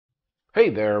Hey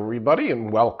there, everybody,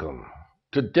 and welcome.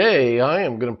 Today, I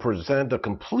am going to present a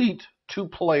complete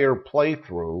two-player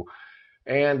playthrough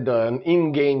and an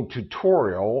in-game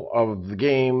tutorial of the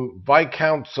game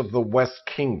Viscounts of the West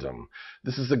Kingdom.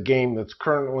 This is a game that's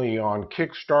currently on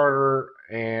Kickstarter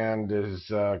and is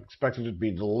expected to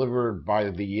be delivered by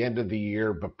the end of the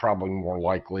year, but probably more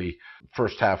likely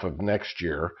first half of next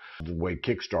year, the way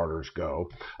Kickstarters go.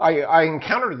 I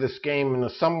encountered this game in a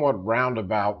somewhat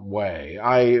roundabout way.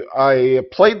 I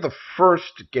played the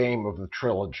first game of the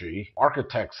trilogy,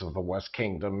 Architects of the West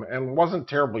Kingdom, and wasn't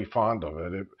terribly fond of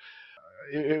it.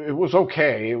 It was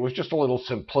okay. It was just a little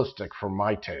simplistic for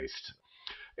my taste.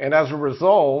 And as a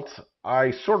result,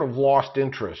 I sort of lost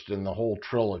interest in the whole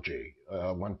trilogy.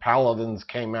 When Paladins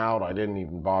came out, I didn't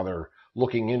even bother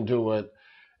looking into it.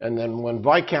 And then when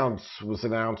Viscounts was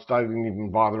announced, I didn't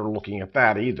even bother looking at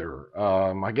that either.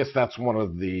 I guess that's one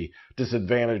of the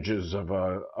disadvantages of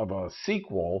a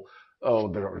sequel. Oh,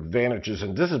 there are advantages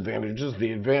and disadvantages.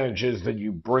 The advantage is that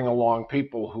you bring along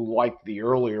people who like the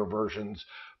earlier versions,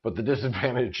 but the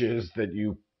disadvantage is that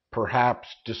you perhaps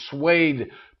dissuade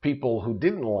people who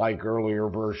didn't like earlier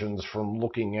versions from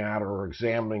looking at or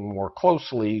examining more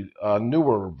closely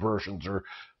newer versions or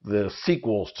the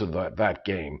sequels to that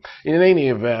game. In any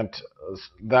event,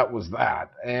 that was that.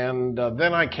 And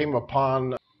then I came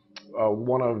upon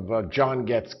one of John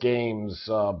Gets Games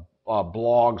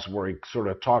blogs where he sort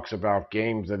of talks about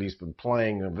games that he's been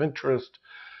playing of interest.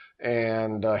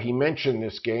 And he mentioned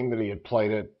this game that he had played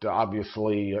it,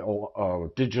 obviously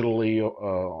digitally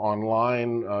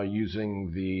online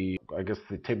using I guess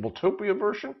the Tabletopia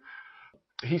version.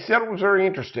 He said it was very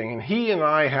interesting, and he and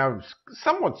I have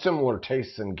somewhat similar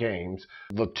tastes in games.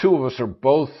 The two of us are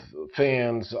both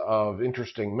fans of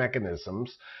interesting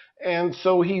mechanisms, and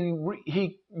so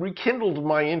he rekindled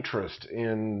my interest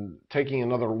in taking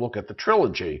another look at the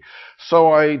trilogy.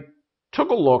 So I took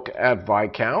a look at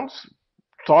Viscounts,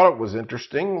 thought it was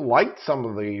interesting, liked some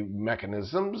of the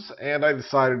mechanisms, and I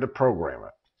decided to program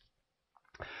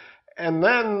it. And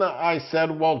then I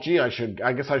said, well, gee, I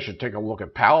guess I should take a look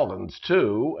at Paladins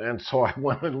too. And so I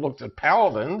went and looked at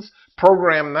Paladins,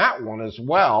 programmed that one as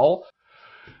well.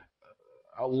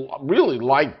 I really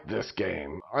liked this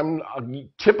game. I'm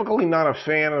typically not a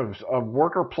fan of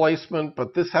worker placement,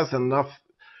 but this has enough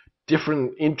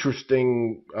different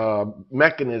interesting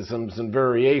mechanisms and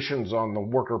variations on the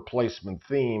worker placement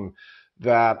theme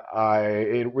that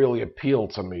it really appealed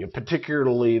to me,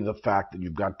 particularly the fact that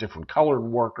you've got different colored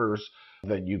workers,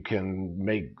 that you can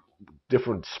make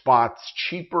different spots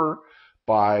cheaper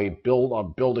by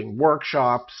building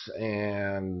workshops,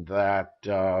 and that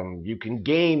you can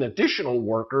gain additional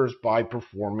workers by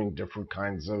performing different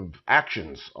kinds of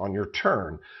actions on your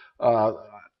turn.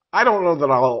 I don't know that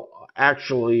I'll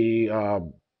actually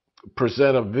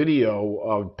present a video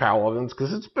of Paladins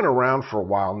because it's been around for a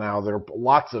while now. There are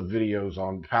lots of videos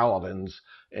on Paladins,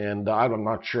 and I'm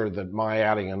not sure that my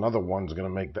adding another one's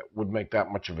going to would make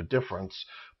that much of a difference.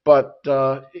 But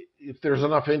if there's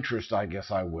enough interest, I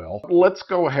guess I will. Let's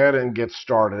go ahead and get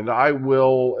started. I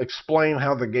will explain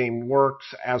how the game works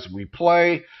as we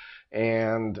play,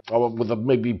 and with a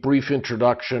maybe brief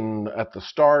introduction at the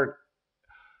start.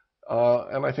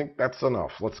 And I think that's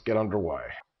enough. Let's get underway.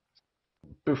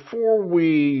 Before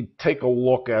we take a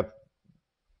look at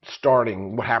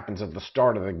starting, what happens at the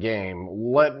start of the game,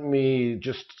 let me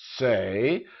just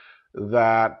say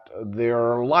that there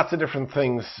are lots of different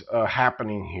things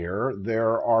happening here.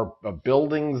 There are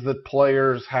buildings that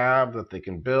players have that they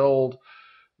can build.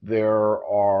 There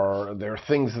are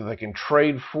things that they can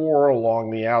trade for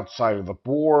along the outside of the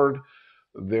board.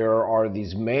 There are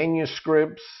these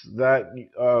manuscripts that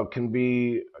can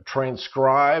be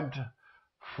transcribed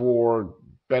for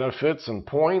benefits and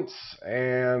points,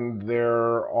 and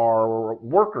there are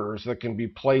workers that can be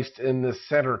placed in the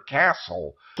center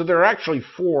castle. So there are actually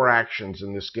 4 actions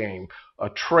in this game: a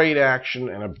trade action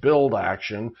and a build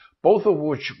action, both of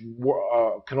which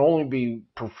can only be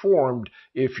performed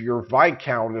if your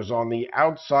Viscount is on the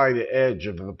outside edge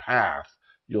of the path.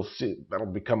 You'll see that'll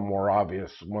become more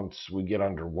obvious once we get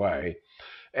underway.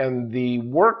 And the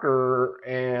worker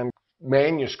and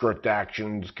manuscript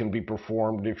actions can be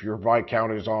performed if your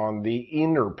Viscount is on the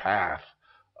inner path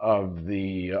of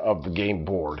the game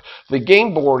board. The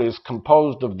game board is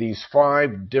composed of these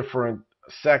 5 different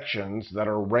sections that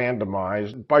are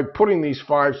randomized. By putting these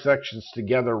 5 sections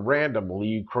together randomly,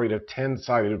 you create a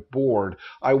 10-sided board.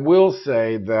 I will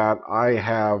say that I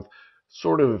have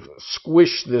sort of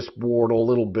squished this board a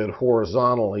little bit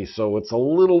horizontally, so it's a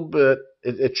little bit,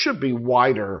 it should be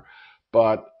wider,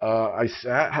 but I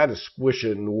had to squish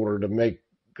it in order to make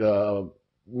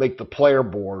make the player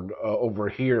board over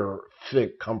here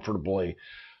fit comfortably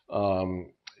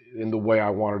in the way I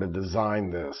wanted to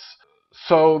design this.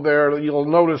 So there, you'll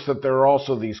notice that there are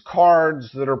also these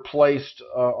cards that are placed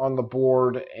on the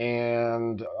board,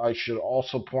 and I should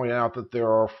also point out that there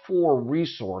are 4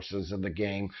 resources in the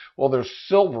game. Well, there's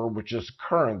silver, which is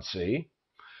currency,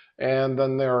 and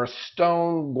then there are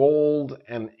stone, gold,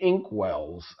 and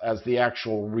inkwells as the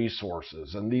actual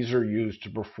resources, and these are used to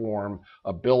perform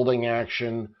a building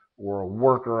action or a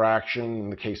worker action in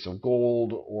the case of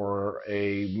gold, or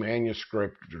a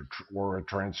manuscript or a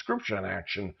transcription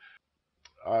action.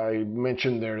 I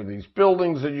mentioned there are these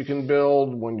buildings that you can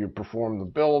build when you perform the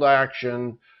build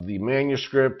action. The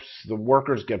manuscripts, the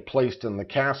workers get placed in the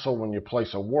castle when you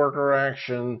place a worker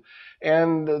action.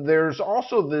 And there's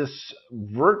also this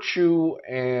virtue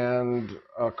and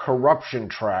corruption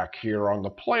track here on the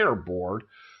player board.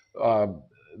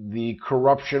 The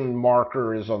corruption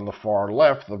marker is on the far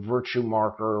left, the virtue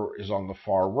marker is on the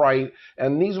far right,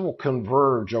 and these will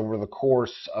converge over the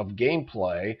course of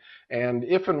gameplay, and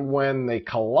if and when they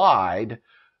collide,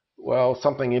 well,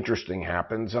 something interesting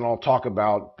happens, and I'll talk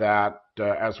about that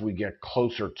as we get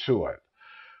closer to it.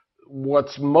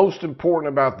 What's most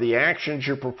important about the actions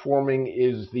you're performing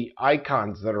is the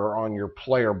icons that are on your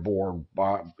player board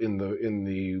by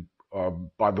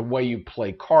the way you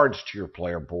play cards to your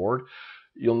player board.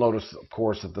 You'll notice, of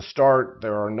course, at the start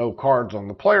there are no cards on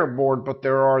the player board, but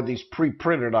there are these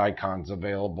pre-printed icons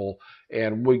available,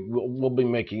 and we'll be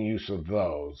making use of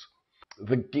those.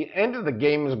 The end of the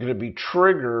game is going to be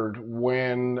triggered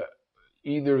when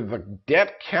either the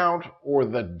debt count or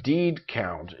the deed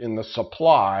count in the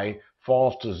supply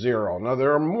falls to 0. Now,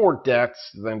 there are more debts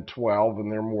than 12,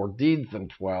 and there are more deeds than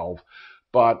 12,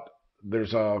 but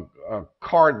there's a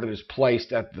card that is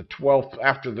placed at the 12th,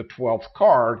 after the 12th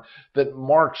card, that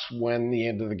marks when the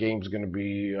end of the game is going to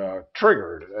be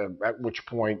triggered, at which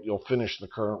point you'll finish the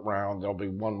current round. There'll be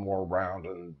one more round,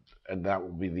 and that will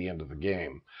be the end of the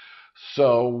game.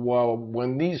 So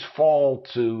when these fall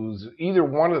to, either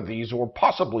one of these, or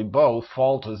possibly both,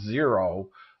 fall to 0,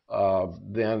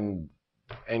 then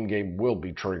endgame will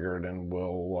be triggered, and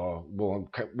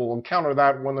we'll encounter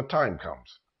that when the time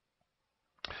comes.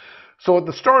 So at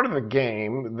the start of the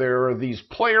game, there are these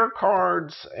player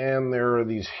cards and there are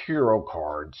these hero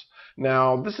cards.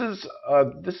 Now, this is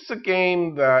a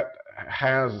game that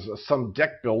has some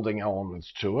deck building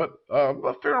elements to it,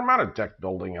 a fair amount of deck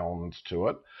building elements to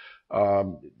it.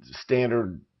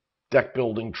 Standard deck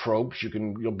building tropes.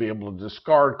 You'll be able to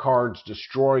discard cards,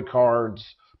 destroy cards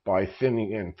by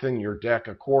thin your deck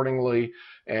accordingly,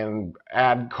 and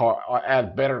add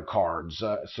better cards.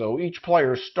 So each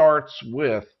player starts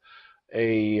with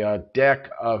a deck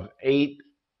of 8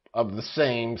 of the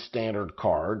same standard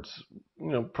cards,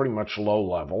 pretty much low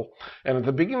level. And at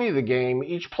the beginning of the game,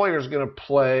 each player is going to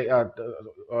play,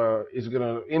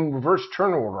 in reverse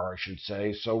turn order, I should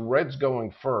say. So red's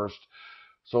going first.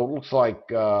 So it looks like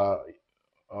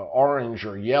orange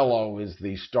or yellow is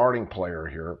the starting player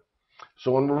here.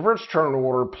 So in reverse turn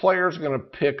order, players are going to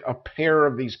pick a pair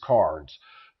of these cards.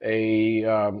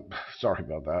 Sorry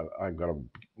about that. I've got to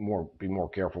be more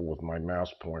careful with my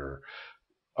mouse pointer.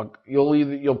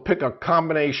 You'll pick a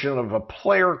combination of a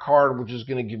player card, which is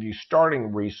going to give you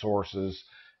starting resources,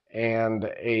 and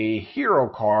a hero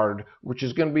card, which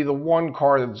is going to be the one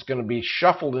card that's going to be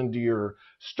shuffled into your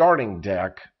starting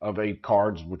deck of 8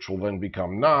 cards, which will then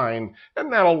become 9,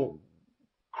 and that'll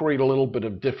create a little bit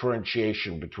of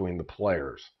differentiation between the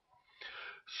players.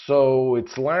 So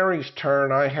it's Larry's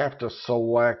turn. I have to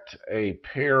select a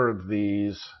pair of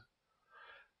these.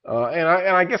 And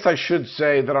I guess I should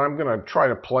say that I'm going to try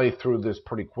to play through this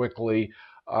pretty quickly.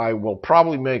 I will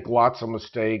probably make lots of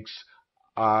mistakes.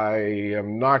 I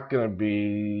am not going to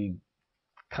be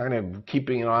kind of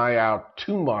keeping an eye out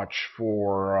too much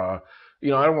for,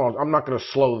 I'm not going to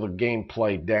slow the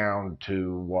gameplay down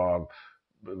to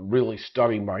really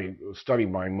study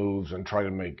my moves and try to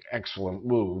make excellent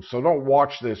moves. So don't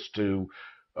watch this to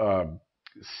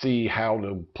see how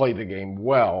to play the game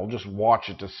well. Just watch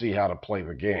it to see how to play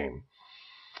the game.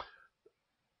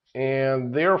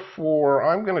 And therefore,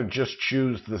 I'm going to just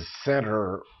choose the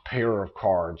center pair of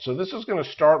cards. So this is going to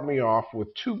start me off with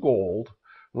 2 gold.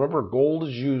 Remember, gold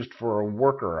is used for a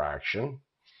worker action.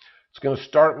 It's going to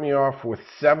start me off with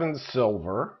 7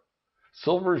 silver.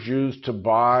 Silver is used to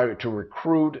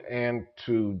recruit and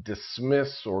to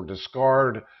dismiss or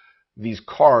discard these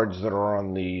cards that are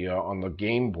on the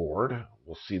game board.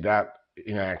 We'll see that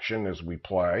in action as we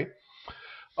play.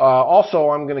 Also,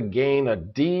 I'm going to gain a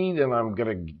deed and I'm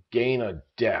going to gain a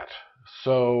debt.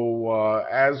 So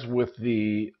as with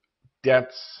the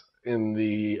debts in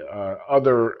the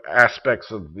other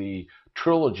aspects of the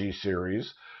trilogy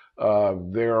series.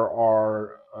 There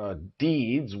are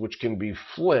deeds which can be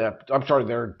flipped. I'm sorry,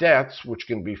 there are debts which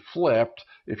can be flipped.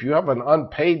 If you have an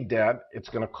unpaid debt, it's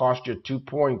going to cost you 2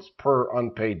 points per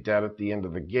unpaid debt at the end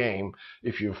of the game.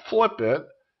 If you flip it,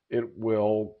 it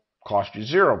will cost you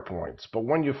 0 points. But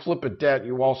when you flip a debt,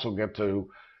 you also get to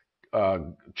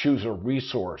choose a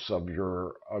resource of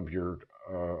your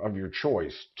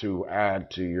choice to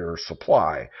add to your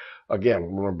supply.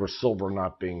 Again, remember silver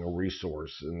not being a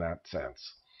resource in that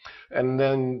sense. And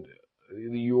then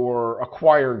your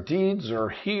acquired deeds are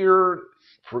here.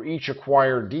 For each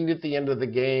acquired deed at the end of the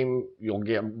game, you'll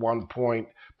get 1 point.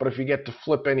 But if you get to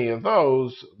flip any of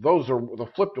those are the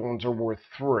flipped ones are worth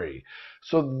 3.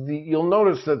 So you'll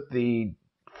notice that the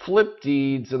flip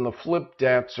deeds and the flip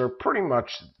debts are pretty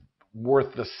much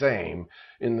worth the same,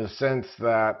 in the sense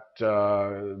that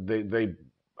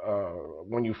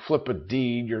when you flip a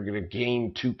deed, you're going to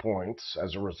gain 2 points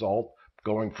as a result,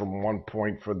 going from 1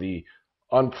 point for the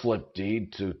unflipped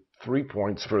deed to 3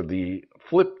 points for the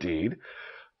flip deed.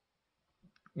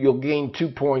 You'll gain 2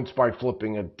 points by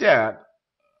flipping a debt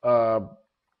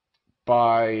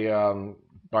by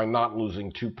not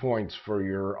losing 2 points for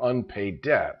your unpaid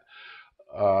debt.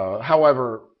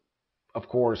 However, of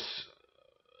course,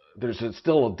 there's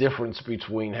still a difference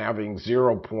between having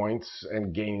 0 points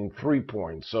and gaining 3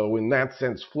 points. So in that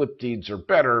sense, flip deeds are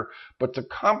better, but to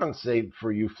compensate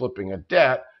for you flipping a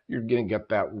debt, you're going to get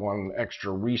that 1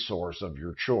 extra resource of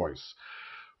your choice.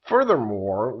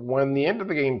 Furthermore, when the end of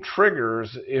the game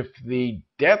triggers, if the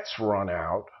debts run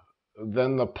out,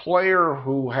 then the player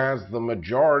who has the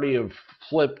majority of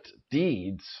flipped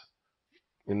deeds,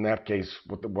 in that case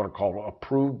what are called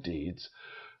approved deeds,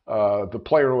 the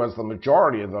player who has the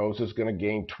majority of those is going to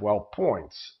gain 12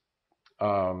 points.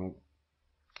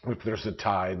 If there's a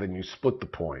tie, then you split the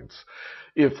points.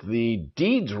 If the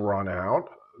deeds run out,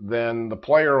 then the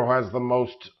player who has the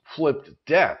most flipped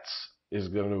debts is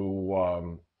going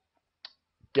to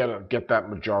get that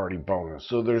majority bonus.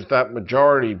 So there's that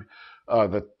majority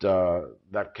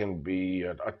that can be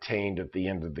attained at the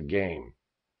end of the game.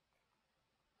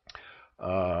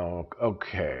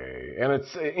 Okay, and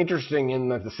it's interesting in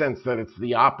the sense that it's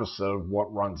the opposite of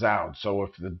what runs out. So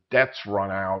if the debts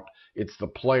run out, it's the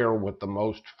player with the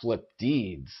most flipped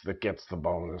deeds that gets the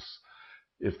bonus.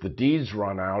 If the deeds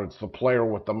run out, it's the player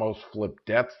with the most flipped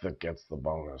debts that gets the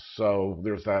bonus. So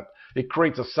there's that. It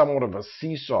creates a somewhat of a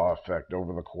seesaw effect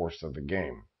over the course of the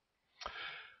game.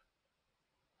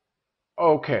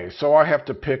 Okay, so I have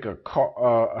to pick a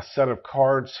set of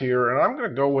cards here, and I'm going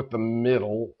to go with the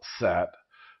middle set.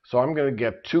 So I'm going to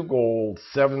get 2 gold,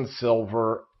 7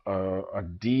 silver, a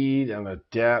deed, and a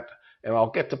debt, and I'll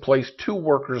get to place 2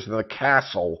 workers in the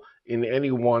castle in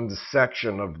any one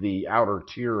section of the outer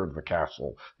tier of the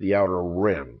castle, the outer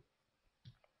rim.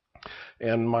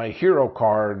 And my hero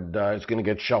card is going to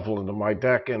get shuffled into my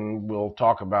deck, and we'll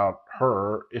talk about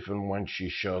her if and when she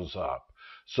shows up.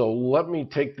 So let me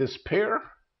take this pair.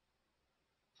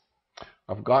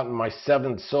 I've gotten my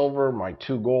 7 silver, my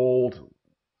 2 gold.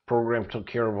 Program took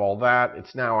care of all that.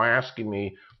 It's now asking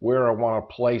me where I want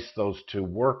to place those 2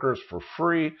 workers for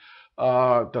free.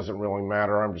 It doesn't really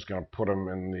matter. I'm just going to put them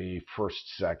in the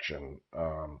first section.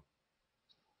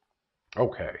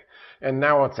 Okay, and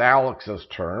now it's Alex's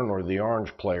turn, or the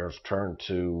orange player's turn,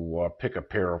 to pick a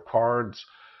pair of cards.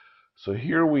 So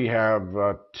here we have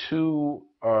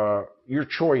your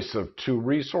choice of 2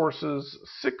 resources,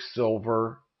 6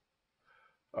 silver,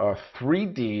 3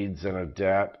 deeds and a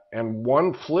debt, and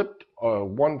one of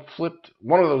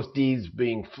those deeds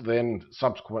being then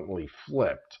subsequently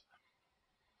flipped.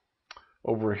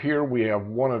 Over here we have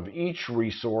 1 of each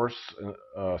resource,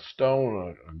 a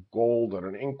stone, a gold, and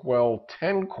an inkwell,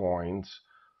 10 coins,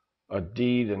 a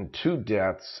deed and 2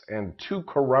 debts, and 2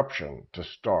 corruption to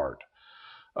start.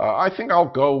 I think I'll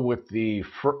go with the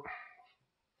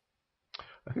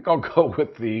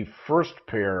first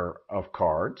pair of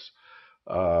cards,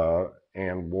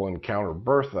 and we'll encounter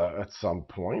Bertha at some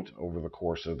point over the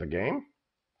course of the game.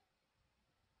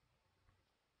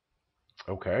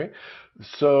 Okay,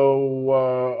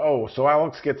 so so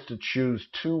Alex gets to choose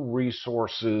 2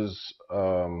 resources,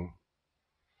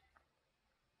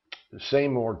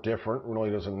 same or different, really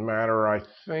doesn't matter. I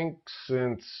think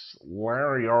since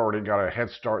Larry already got a head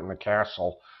start in the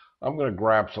castle, I'm going to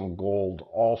grab some gold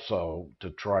also to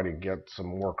try to get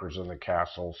some workers in the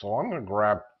castle. So I'm going to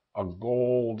grab a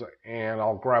gold, and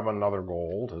I'll grab another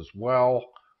gold as well.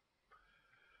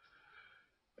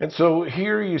 And so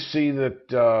here you see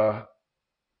that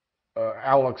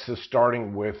Alex is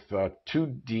starting with 2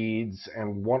 deeds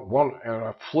and one and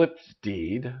a flipped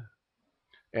deed.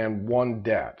 and 1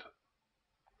 debt.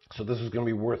 So this is going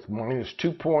to be worth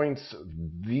 -2 points.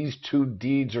 These 2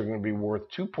 deeds are going to be worth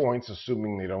 2 points,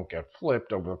 assuming they don't get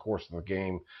flipped over the course of the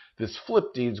game. This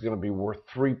flip deed is going to be worth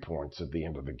 3 points at the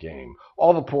end of the game.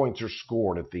 All the points are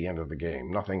scored at the end of the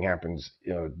game. Nothing happens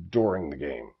during the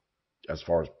game as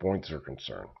far as points are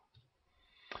concerned.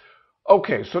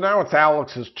 Okay, so now it's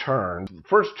Alex's turn. The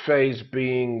first phase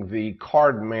being the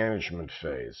card management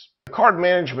phase. The card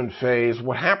management phase,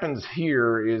 what happens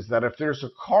here is that if there's a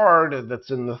card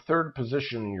that's in the 3rd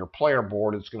position in your player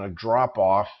board, it's going to drop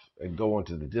off and go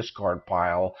into the discard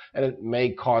pile, and it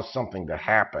may cause something to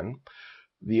happen.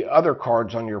 The other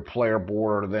cards on your player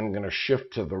board are then going to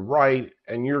shift to the right,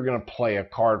 and you're going to play a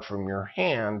card from your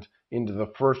hand into the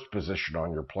 1st position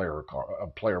on your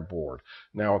player board.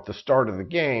 Now, at the start of the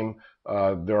game,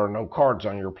 there are no cards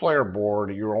on your player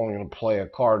board. You're only going to play a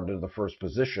card to the 1st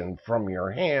position from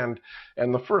your hand,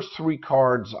 and the first 3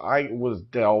 cards I was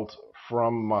dealt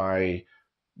from my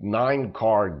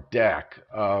 9-card deck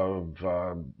of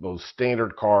those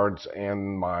standard cards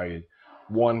and my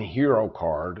 1 hero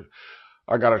card.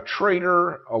 I got a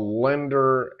trader, a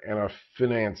lender, and a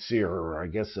financier. I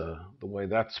guess the way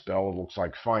that's spelled looks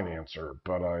like financer,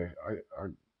 but I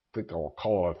think I'll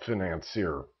call it a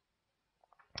financier.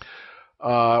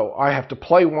 I have to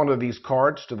play one of these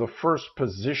cards to the 1st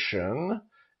position,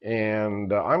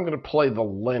 and I'm going to play the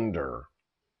lender.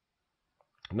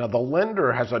 Now, the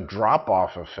lender has a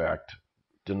drop-off effect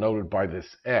denoted by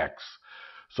this X.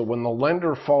 So when the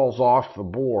lender falls off the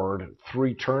board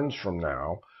 3 turns from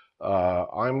now,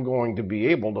 I'm going to be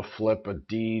able to flip a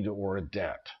deed or a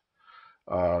debt.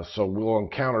 So we'll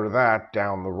encounter that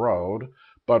down the road.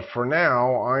 But for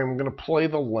now, I'm going to play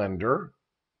the lender.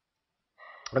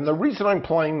 And the reason I'm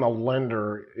playing the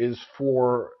lender is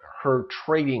for her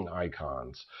trading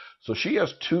icons. So she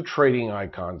has 2 trading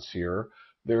icons here.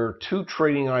 There are 2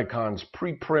 trading icons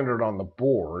pre-printed on the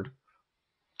board.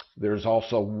 There's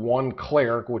also 1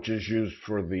 cleric, which is used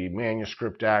for the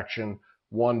manuscript action,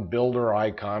 1 builder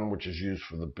icon, which is used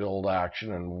for the build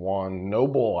action, and 1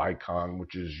 noble icon,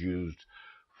 which is used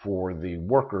for the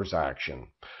workers action.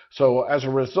 So as a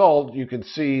result, you can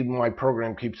see my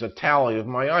program keeps a tally of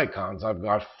my icons. I've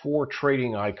got 4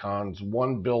 trading icons,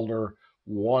 1 builder,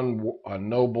 1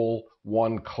 noble,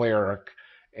 1 cleric,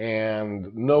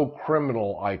 and no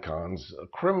criminal icons.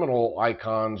 Criminal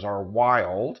icons are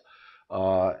wild,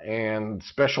 and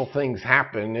special things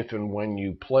happen if and when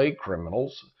you play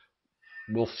criminals.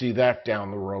 We'll see that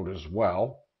down the road as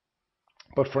well.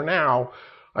 But for now,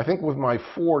 I think with my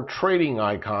 4 trading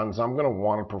icons, I'm going to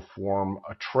want to perform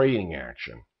a trading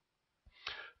action.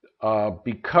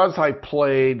 Because I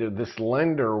played this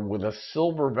lender with a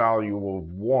silver value of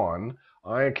 1,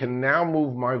 I can now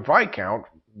move my Viscount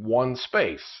 1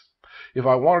 space. If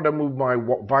I wanted to move my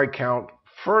Viscount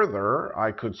further,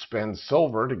 I could spend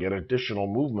silver to get additional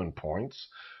movement points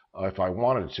if I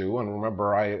wanted to. And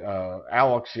remember,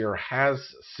 Alex here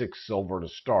has 6 silver to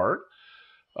start.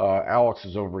 Alex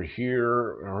is over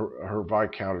here. Her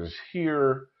Viscount is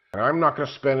here. And I'm not going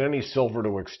to spend any silver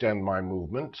to extend my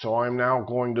movement, so I'm now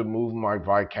going to move my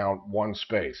Viscount 1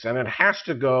 space. And it has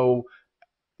to go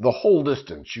the whole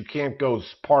distance. You can't go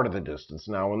part of the distance.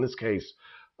 Now, in this case,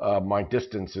 my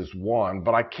distance is 1,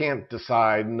 but I can't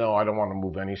decide, no, I don't want to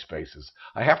move any spaces.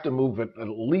 I have to move it at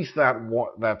least that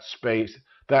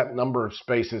number of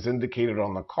spaces indicated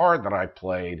on the card that I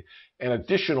played, and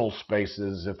additional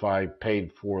spaces if I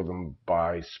paid for them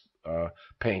by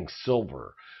paying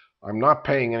silver. I'm not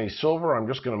paying any silver. I'm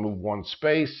just going to move 1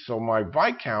 space. So my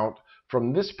Viscount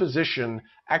from this position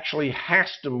actually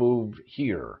has to move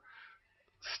here,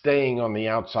 staying on the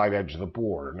outside edge of the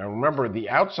board. Now remember,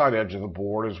 the outside edge of the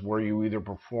board is where you either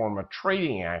perform a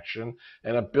trading action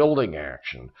and a building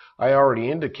action. I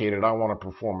already indicated I want to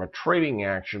perform a trading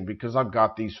action because I've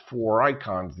got these 4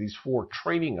 icons, these 4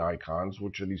 trading icons,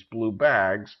 which are these blue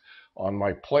bags on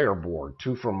my player board.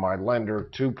 2 from my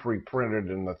lender, 2 pre-printed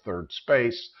in the 3rd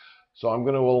space. So I'm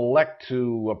going to elect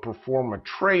to perform a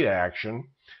trade action,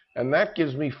 and that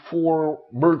gives me 4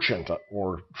 merchant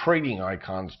or trading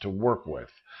icons to work with.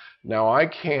 Now I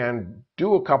can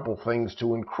do a couple things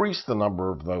to increase the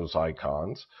number of those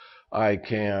icons. I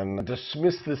can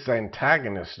dismiss this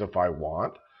antagonist if I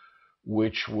want,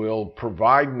 which will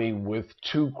provide me with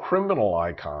 2 criminal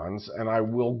icons, and I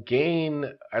will gain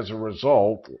as a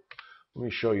result. Let me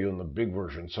show you in the big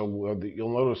version. So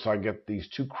you'll notice I get these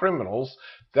 2 criminals.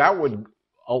 That would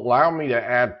allow me to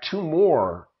add 2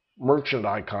 more merchant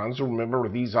icons. Remember,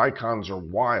 these icons are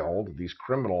wild, these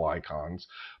criminal icons,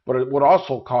 but it would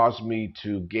also cause me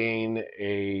to gain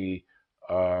a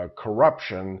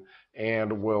corruption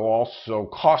and will also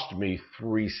cost me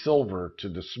 3 silver to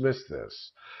dismiss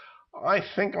this. I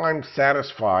think I'm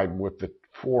satisfied with the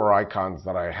 4 icons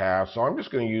that I have, so I'm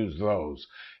just going to use those.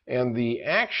 And the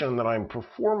action that I'm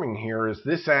performing here is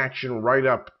this action right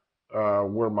up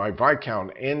where my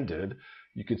Viscount ended.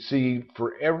 You can see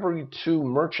for every 2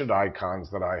 merchant icons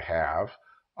that I have,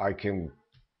 I can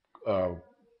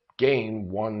gain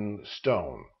 1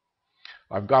 stone.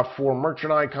 I've got 4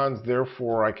 merchant icons,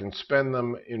 therefore I can spend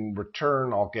them. In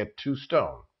return, I'll get 2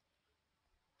 stone.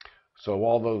 So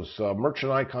all those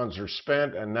merchant icons are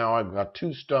spent, and now I've got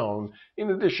 2 stone,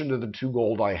 in addition to the 2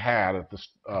 gold I had at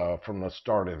the, from the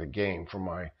start of the game, from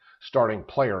my starting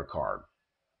player card.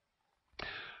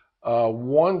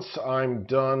 Once I'm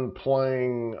done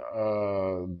playing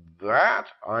that,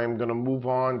 I'm going to move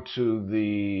on to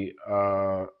the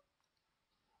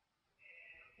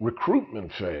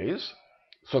recruitment phase.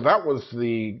 So that was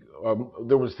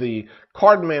there was the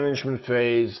card management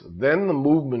phase, then the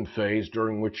movement phase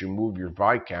during which you move your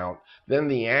Viscount, then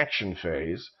the action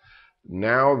phase,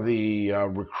 now the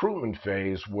recruitment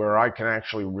phase where I can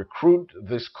actually recruit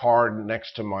this card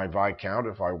next to my Viscount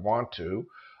if I want to.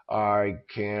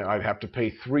 I'd have to pay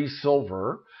 3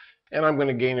 silver, and I'm going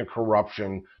to gain a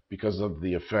corruption because of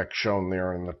the effect shown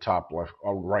there in the top left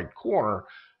right corner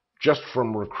just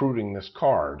from recruiting this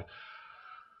card.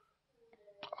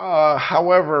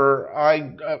 However,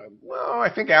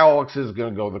 I think Alex is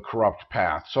going to go the corrupt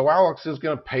path. So Alex is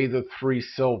going to pay the 3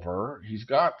 silver. She's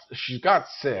got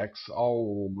 6.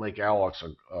 I'll make Alex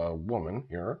a woman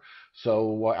here.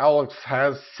 So Alex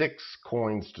has 6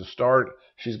 coins to start.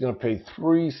 She's going to pay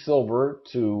 3 silver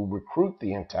to recruit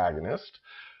the antagonist.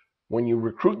 When you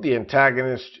recruit the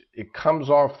antagonist, it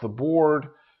comes off the board.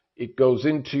 It goes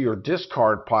into your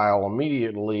discard pile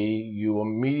immediately. You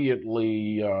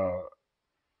immediately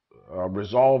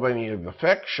resolve any of the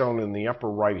effects shown in the upper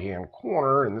right-hand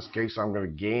corner. In this case, I'm going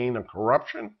to gain a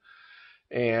corruption,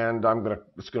 and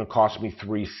it's going to cost me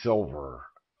 3 silver.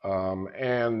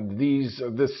 And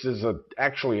this is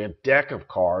actually a deck of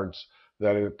cards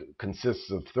that it consists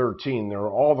of 13.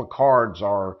 All the cards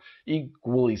are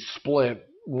equally split,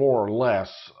 more or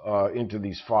less, into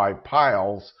these 5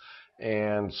 piles.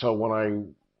 And so when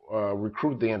I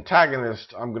recruit the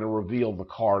antagonist, I'm going to reveal the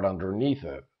card underneath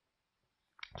it.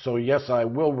 So yes, I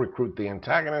will recruit the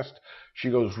antagonist. She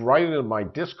goes right into my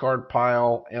discard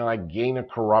pile, and I gain a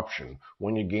corruption.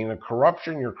 When you gain a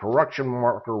corruption, your corruption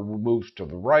marker moves to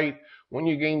the right. When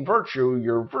you gain virtue,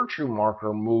 your virtue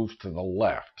marker moves to the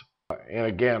left. And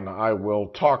again, I will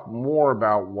talk more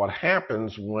about what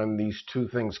happens when these 2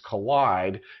 things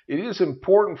collide. It is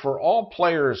important for all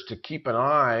players to keep an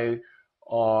eye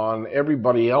on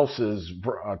everybody else's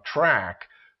track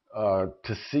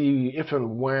to see if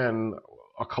and when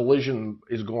a collision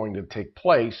is going to take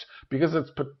place, because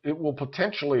it will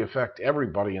potentially affect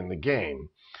everybody in the game.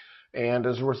 And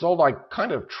as a result, I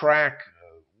kind of track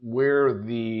where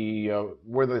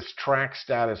this track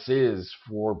status is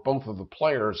for both of the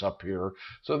players up here.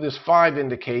 So this 5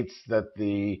 indicates that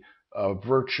the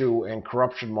virtue and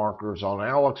corruption markers on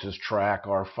Alex's track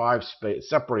are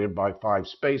separated by 5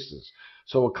 spaces.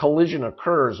 So a collision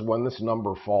occurs when this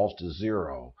number falls to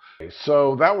 0.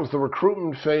 So that was the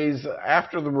recruitment phase.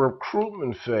 After the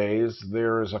recruitment phase,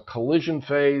 there is a collision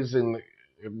phase,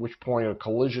 at which point a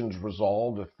collision is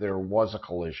resolved if there was a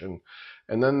collision.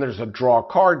 And then there's a draw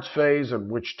cards phase, at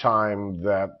which time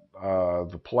that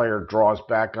the player draws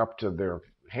back up to their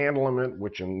hand limit,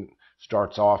 which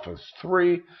starts off as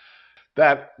 3.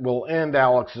 That will end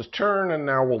Alex's turn, and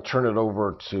now we'll turn it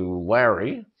over to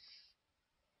Larry.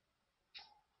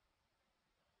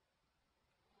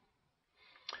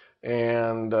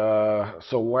 And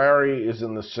so Larry is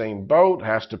in the same boat,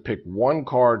 has to pick 1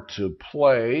 card to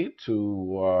play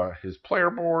to his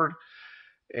player board.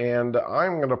 And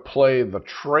I'm going to play the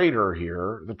trader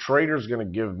here. The trader is going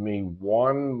to give me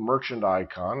 1 merchant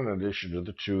icon in addition to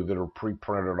the 2 that are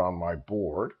pre-printed on my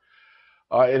board.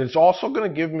 It is also going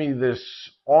to give me this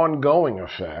ongoing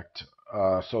effect.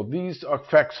 So these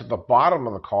effects at the bottom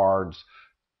of the cards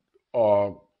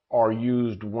are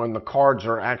used when the cards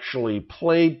are actually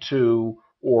played to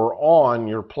or on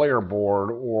your player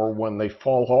board, or when they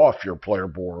fall off your player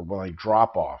board, when they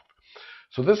drop off.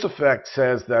 So this effect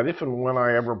says that if and when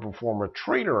I ever perform a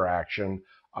trader action,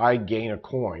 I gain a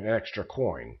coin, an extra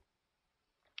coin.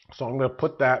 So I'm going to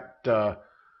put that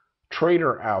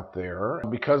trader out there.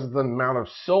 Because the amount of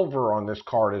silver on this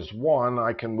card is 1,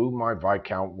 I can move my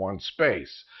Viscount 1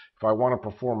 space. If I want to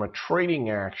perform a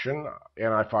trading action,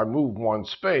 and if I move 1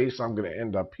 space, I'm going to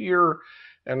end up here,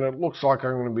 and it looks like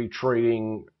I'm going to be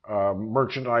trading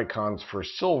merchant icons for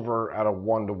silver at a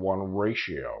 1-to-1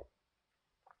 ratio.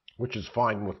 which is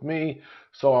fine with me.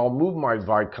 So I'll move my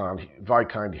Viscount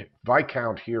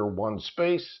here one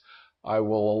space. I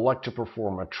will elect to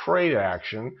perform a trade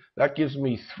action. That gives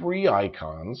me 3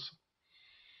 icons.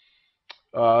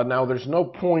 Now, there's no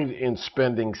point in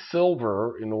spending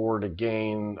silver in order to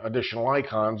gain additional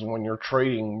icons when you're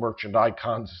trading merchant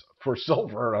icons for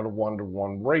silver at a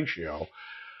 1-to-1 ratio.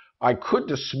 I could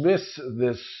dismiss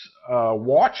this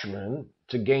Watchman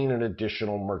to gain an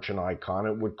additional merchant icon.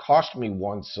 It would cost me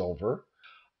 1 silver.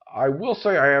 I will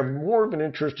say I have more of an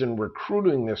interest in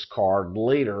recruiting this card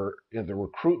later in the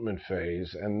recruitment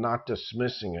phase and not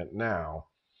dismissing it now.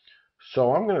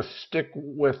 So I'm going to stick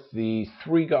with the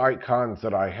 3 icons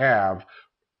that I have.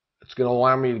 It's going to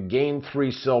allow me to gain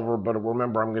 3 silver, but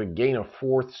remember I'm going to gain a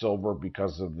 4th silver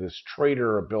because of this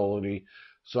trader ability.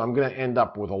 So I'm going to end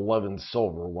up with 11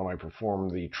 silver when I perform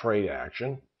the trade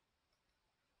action.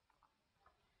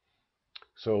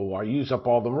 So I use up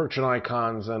all the merchant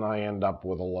icons and I end up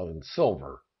with 11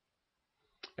 silver.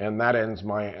 And that ends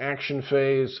my action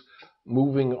phase.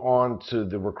 Moving on to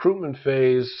the recruitment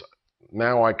phase,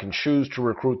 now I can choose to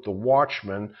recruit the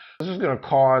Watchman. This is going to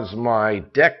cause my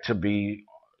deck to be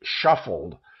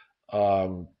shuffled.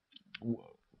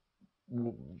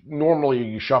 Normally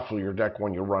you shuffle your deck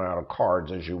when you run out of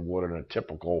cards, as you would in a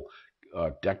typical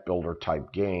deck builder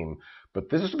type game, but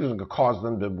this is going to cause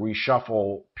them to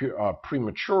reshuffle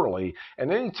prematurely.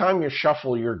 And anytime you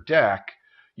shuffle your deck,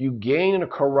 you gain a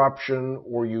corruption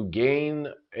or you gain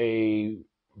a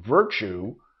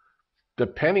virtue,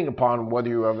 depending upon whether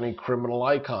you have any criminal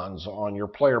icons on your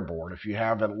player board. If you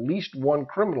have at least 1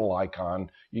 criminal icon,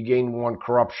 you gain 1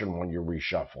 corruption when you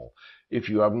reshuffle. If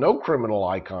you have no criminal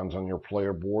icons on your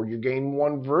player board, you gain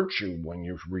 1 virtue when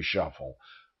you reshuffle.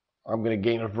 I'm going to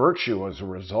gain a virtue as a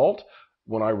result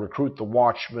when I recruit the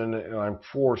Watchman and I'm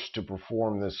forced to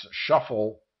perform this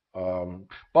shuffle.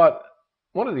 But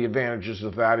one of the advantages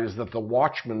of that is that the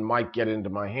Watchman might get into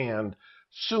my hand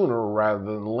sooner rather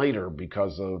than later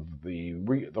because of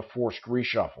the forced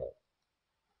reshuffle.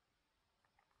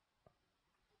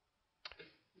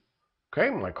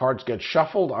 Okay, my cards get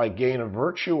shuffled. I gain a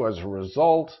virtue as a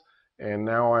result, and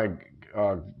now I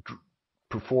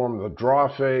perform the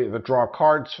draw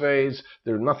cards phase.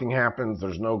 Nothing happens.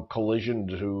 There's no collision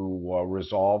to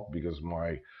resolve because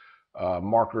my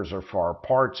markers are far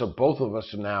apart. So both of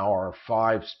us now are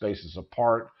 5 spaces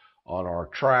apart on our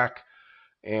track.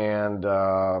 And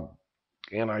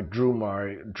I drew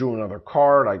another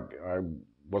card. I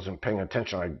wasn't paying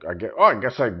attention. I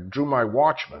guess I drew my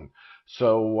Watchman.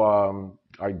 So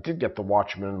I did get the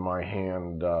Watchman in my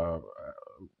hand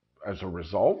as a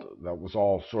result. That was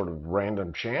all sort of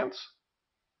random chance.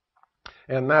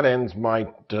 And that ends my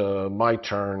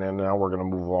turn. And now we're going to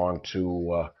move on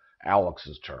to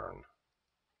Alex's turn.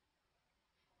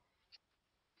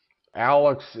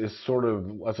 Alex is sort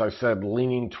of, as I said,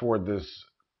 leaning toward this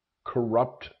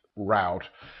corrupt route,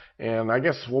 and I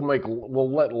guess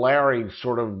we'll let Larry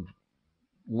sort of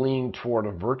lean toward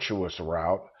a virtuous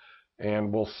route,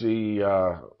 and we'll see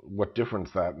what difference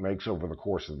that makes over the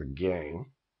course of the game.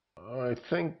 I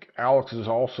think Alex is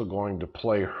also going to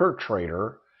play her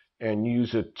trader and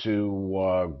use it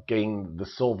to gain the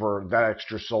silver, that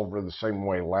extra silver, the same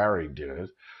way Larry did.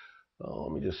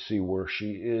 Let me just see where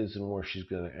she is and where she's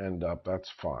going to end up. That's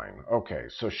fine. Okay,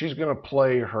 so she's going to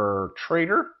play her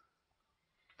trader.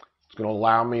 It's going to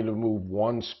allow me to move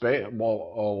 1 space,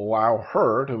 well, allow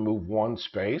her to move 1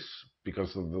 space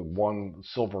because of the 1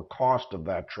 silver cost of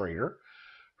that trader.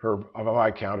 Her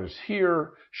Viscount is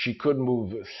here. She could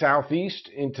move southeast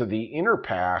into the inner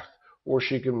path, or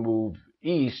she can move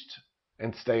east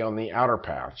and stay on the outer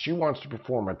path. She wants to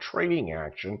perform a trading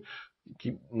action.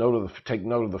 Take note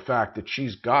of the fact that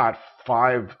she's got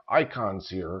 5 icons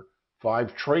here,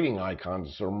 5 trading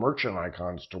icons or merchant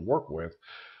icons to work with.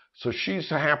 So she's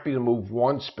happy to move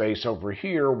 1 space over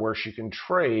here where she can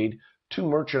trade 2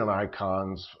 merchant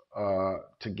icons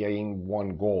to gain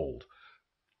 1 gold.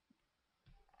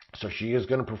 So she is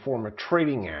going to perform a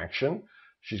trading action.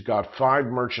 She's got 5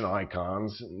 merchant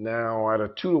icons. Now, at a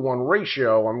 2-to-1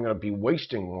 ratio, I'm going to be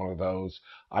wasting 1 of those.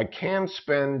 I can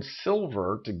spend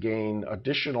silver to gain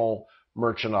additional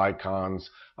merchant icons.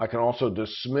 I can also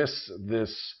dismiss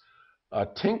this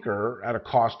Tinker at a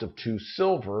cost of 2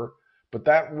 silver, but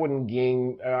that wouldn't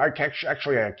gain... I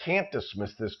can't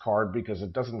dismiss this card because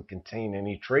it doesn't contain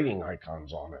any trading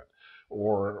icons on it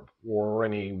or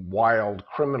any wild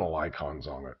criminal icons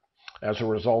on it. As a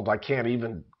result, I can't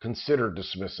even consider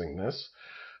dismissing this.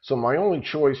 So my only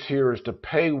choice here is to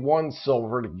pay 1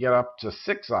 silver to get up to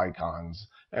 6 icons,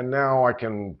 and now I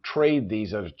can trade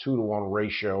these at a 2-to-1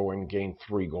 ratio and gain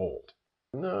 3 gold.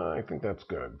 No, I think that's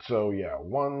good. So yeah,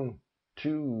 1,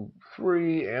 2,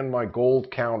 3, and my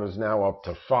gold count is now up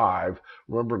to 5.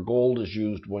 Remember, gold is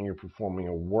used when you're performing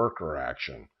a worker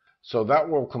action. So that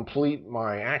will complete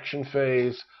my action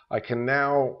phase. I can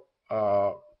now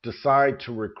decide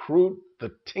to recruit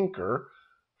the Tinker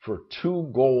for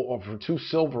 2 gold or for 2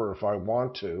 silver if I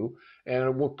want to, and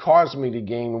it will cause me to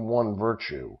gain 1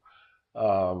 virtue.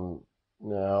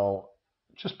 Now,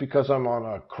 just because I'm on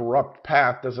a corrupt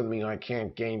path doesn't mean I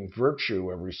can't gain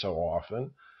virtue every so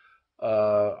often.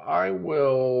 I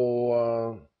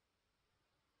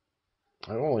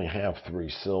only have 3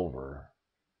 silver.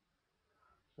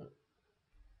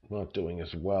 Not doing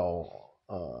as well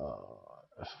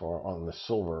as far on the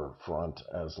silver front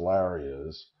as Larry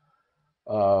is.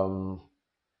 I'll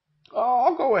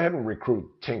go ahead and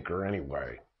recruit Tinker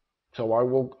anyway. So I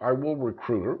will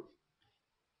recruit her.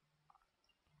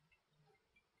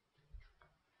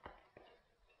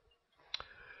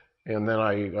 And then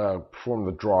I perform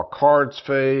the draw cards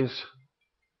phase.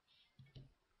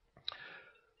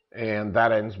 And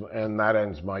that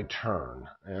ends my turn.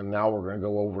 And now we're going to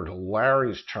go over to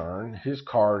Larry's turn. His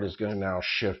card is going to now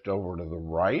shift over to the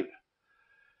right.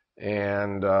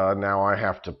 And now I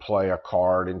have to play a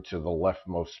card into the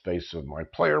leftmost space of my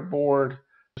player board.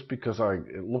 Just because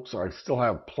it looks like I still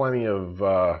have plenty of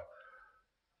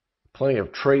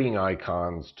trading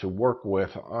icons to work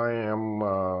with. And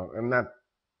that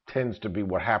tends to be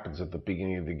what happens at the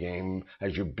beginning of the game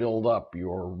as you build up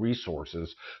your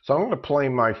resources. So I'm going to play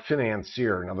my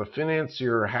Financier. Now the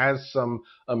Financier has some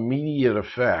immediate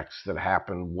effects that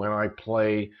happen when I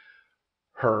play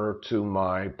her to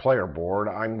my player board.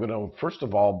 I'm going to first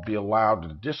of all be allowed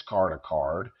to discard a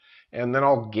card, and then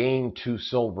I'll gain 2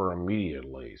 silver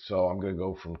immediately. So I'm going to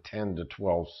go from 10 to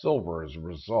 12 silver as a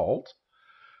result.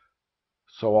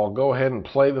 So I'll go ahead and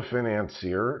play the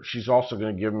Financier. She's also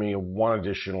going to give me 1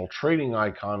 additional trading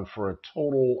icon for a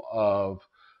total of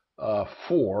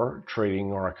 4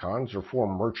 trading icons, or 4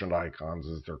 merchant icons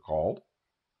as they're called.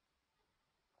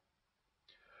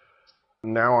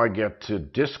 Now I get to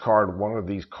discard 1 of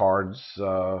these cards,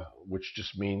 which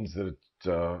just means that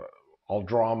I'll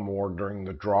draw more during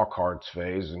the draw cards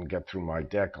phase and get through my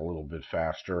deck a little bit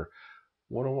faster.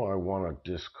 What do I want to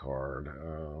discard?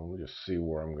 Let me just see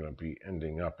where I'm going to be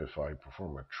ending up if I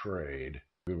perform a trade.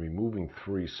 I'm going to be moving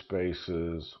 3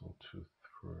 spaces. 1, 2,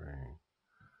 3.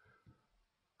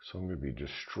 So I'm going to be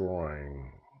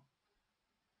destroying.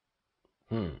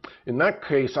 In that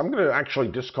case, I'm going to actually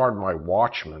discard my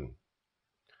Watchman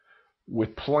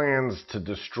with plans to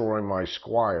destroy my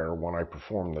Squire when I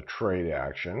perform the trade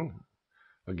action.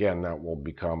 Again, that will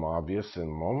become obvious in a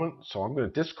moment. So I'm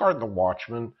going to discard the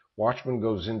Watchman. Watchman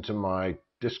goes into my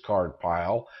discard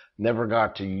pile. Never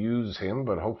got to use him,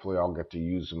 but hopefully I'll get to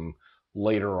use him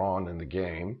later on in the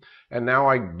game. And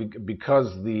now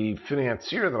because the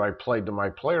Financier that I played to my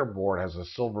player board has a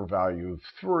silver value of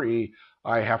 3,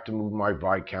 I have to move my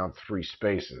Viscount 3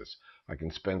 spaces. I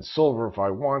can spend silver if I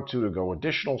want to go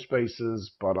additional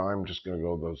spaces, but I'm just going to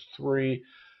go those 3.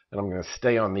 And I'm going to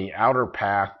stay on the outer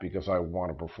path because I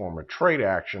want to perform a trade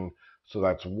action. So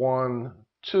that's 1,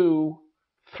 2,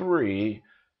 3.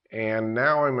 And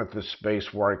now I'm at the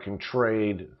space where I can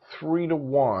trade 3 to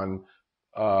 1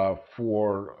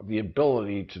 for the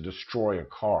ability to destroy a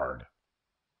card.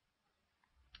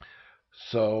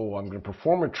 So I'm going to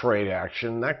perform a trade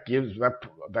action. That gives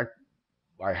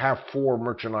I have 4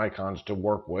 merchant icons to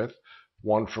work with.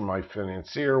 1 for my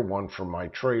Financier, 1 for my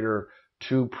trader,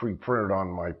 2 pre-printed on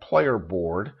my player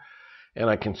board, and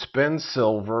I can spend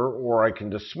silver or I can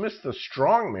dismiss the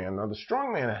Strongman. Now the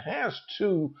Strongman has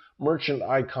 2 merchant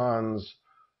icons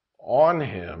on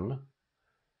him,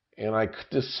 and I could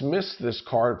dismiss this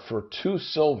card for 2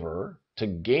 silver to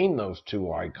gain those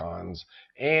 2 icons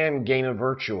and gain a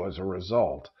virtue as a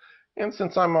result. And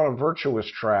since I'm on a virtuous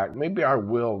track, maybe I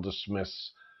will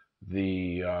dismiss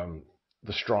the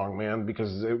Strongman,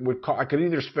 because I could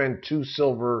either spend 2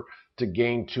 silver to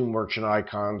gain 2 merchant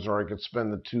icons, or I could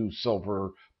spend the 2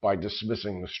 silver by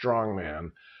dismissing the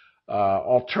Strongman.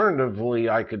 Alternatively,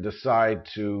 I could decide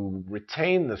to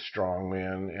retain the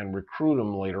Strongman and recruit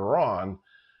him later on,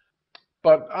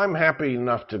 but I'm happy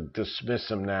enough to dismiss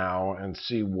him now and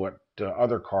see what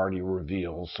other card he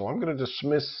reveals. So I'm going to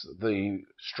dismiss the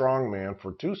Strongman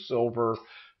for 2 silver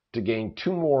to gain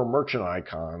 2 more merchant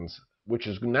icons, which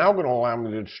is now going to allow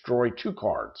me to destroy 2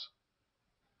 cards.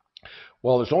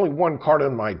 Well, there's only 1 card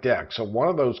in my deck, so one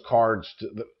of those cards,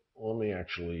 let me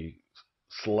actually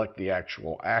select the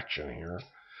actual action here.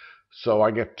 So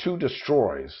I get 2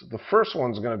 destroys. The first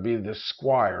one's going to be this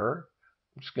Squire.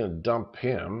 I'm just going to dump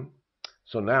him.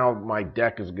 So now my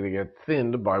deck is going to get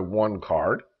thinned by 1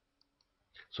 card.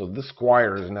 So this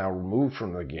Squire is now removed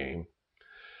from the game.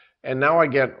 And now I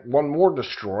get one more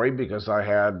destroy because I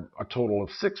had a total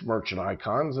of 6 merchant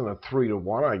icons, and a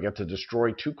 3-to-1 I get to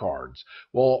destroy 2 cards.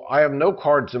 Well, I have no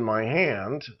cards in my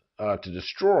hand to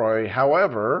destroy.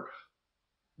 However,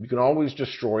 you can always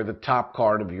destroy the top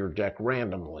card of your deck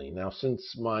randomly. Now,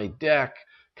 since my deck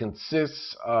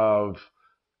consists of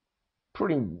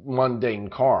pretty mundane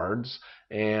cards,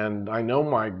 and I know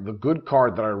the good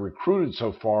card that I recruited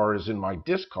so far is in my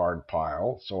discard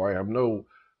pile, so I have no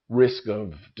risk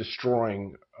of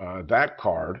destroying that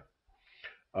card.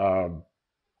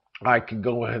 I could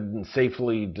go ahead and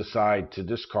safely decide to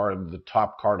discard the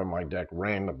top card of my deck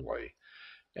randomly,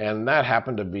 and that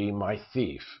happened to be my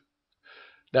Thief.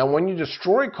 Now, when you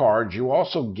destroy cards, you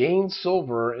also gain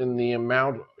silver in the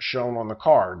amount shown on the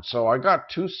card. So I got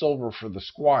 2 silver for the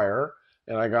Squire,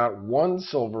 and I got 1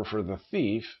 silver for the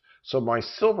Thief. So my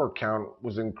silver count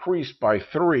was increased by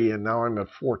 3, and now I'm at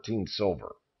 14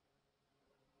 silver.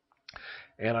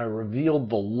 And I revealed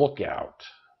the Lookout,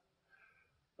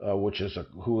 who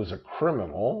is a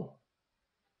criminal.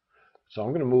 So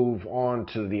I'm going to move on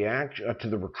to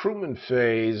the recruitment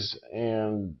phase,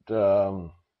 and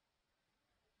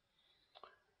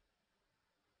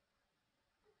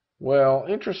well,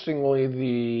 interestingly,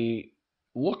 the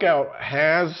Lookout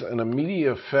has an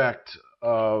immediate effect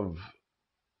of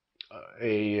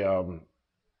a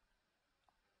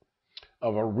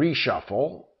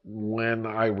reshuffle when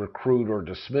I recruit or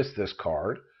dismiss this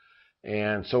card.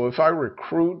 And so if I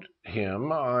recruit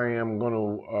him, I am going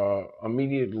to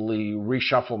immediately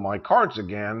reshuffle my cards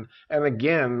again and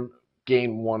again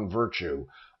gain 1 virtue.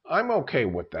 I'm okay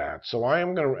with that. So I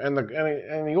am going to,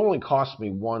 and he only cost me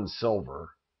 1 silver.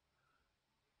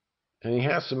 And he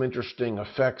has some interesting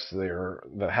effects there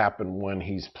that happen when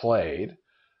he's played.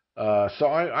 So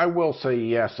I will say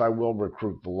yes, I will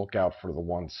recruit the Lookout for the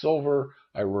 1 silver.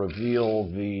 I reveal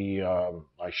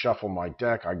I shuffle my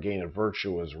deck. I gain a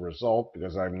virtue as a result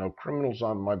because I have no criminals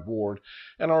on my board.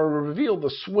 And I reveal the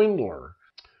Swindler.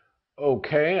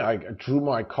 Okay, I drew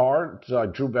my card. So I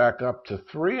drew back up to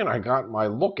 3, and I got my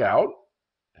Lookout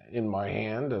in my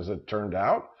hand, as it turned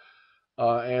out.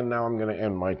 And now I'm going to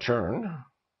end my turn.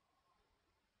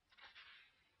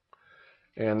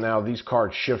 And now these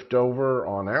cards shift over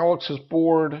on Alex's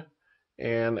board,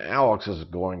 and Alex is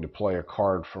going to play a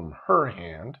card from her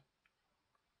hand.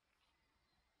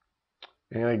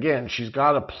 And again, she's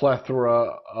got a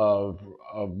plethora of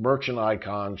merchant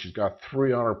icons. She's got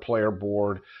 3 on her player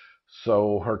board,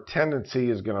 so her tendency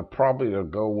is going to probably to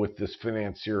go with this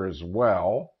Financier as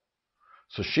well.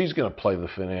 So she's going to play the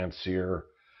Financier.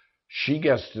 She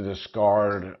gets to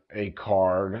discard a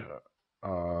card.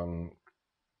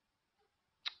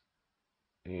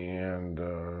 And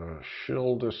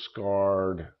she'll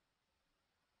discard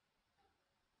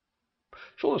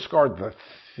the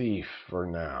Thief for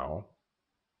now.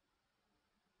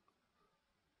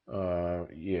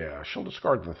 Yeah, she'll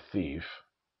discard the Thief.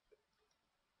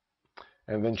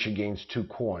 And then she gains 2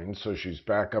 coins, so she's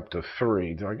back up to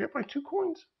 3. Did I get my 2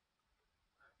 coins?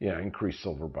 Yeah, increase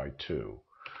silver by 2.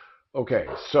 Okay,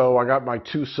 so I got my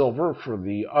 2 silver for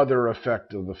the other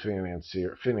effect of the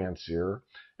Financier,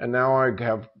 and now I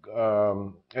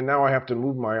have to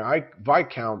move my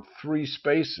Viscount 3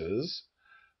 spaces.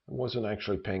 I wasn't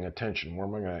actually paying attention. Where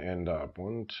am I going to end up?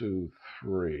 1, 2,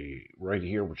 3, right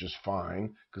here, which is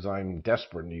fine because I'm in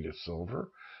desperate need of silver.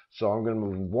 So I'm going to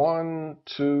move 1,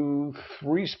 2,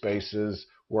 3 spaces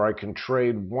where I can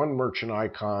trade 1 merchant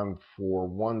icon for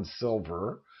 1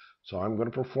 silver. So I'm going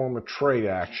to perform a trade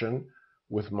action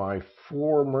with my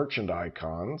 4 merchant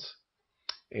icons.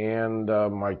 And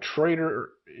my trader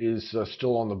is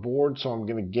still on the board, so I'm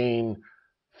going to gain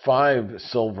 5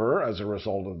 silver as a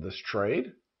result of this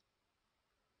trade,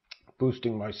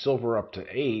 boosting my silver up to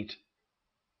 8.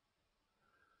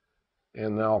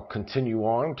 And I'll continue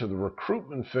on to the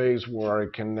recruitment phase, where I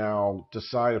can now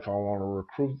decide if I want to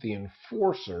recruit the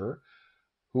Enforcer,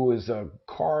 who is a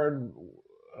card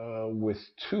with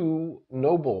 2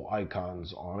 noble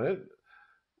icons on it.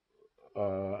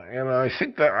 And I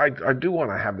think that I do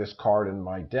want to have this card in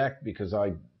my deck because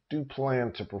I do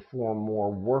plan to perform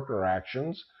more worker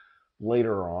actions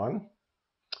later on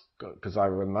because I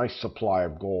have a nice supply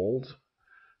of gold.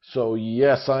 So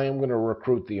yes, I am going to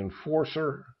recruit the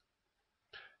Enforcer,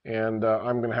 and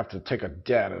I'm going to have to take a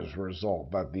debt as a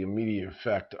result. That the immediate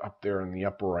effect up there in the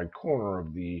upper right corner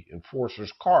of the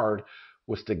Enforcer's card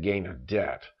was to gain a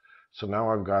debt. So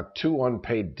now I've got 2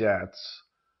 unpaid debts,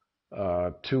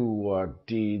 2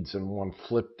 deeds, and 1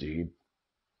 flip deed.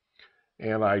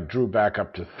 And I drew back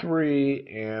up to 3,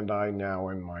 and I now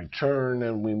end my turn,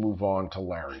 and we move on to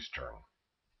Larry's turn.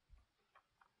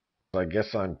 I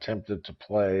guess I'm tempted to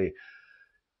play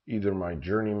either my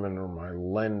journeyman or my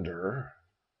lender.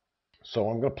 So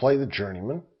I'm going to play the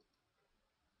journeyman.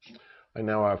 I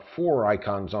now have 4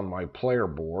 icons on my player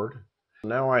board.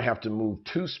 Now I have to move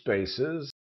 2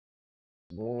 spaces.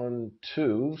 1,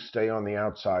 2, stay on the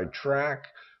outside track,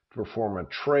 perform a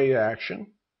trade action.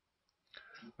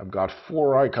 I've got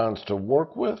 4 icons to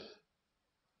work with.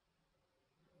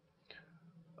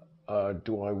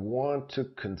 Do I want to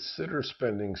consider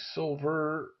spending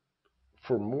silver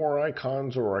for more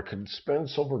icons, or I could spend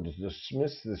silver to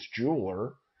dismiss this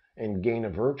jeweler and gain a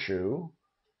virtue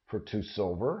for 2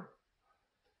 silver?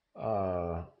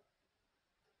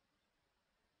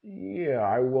 Yeah,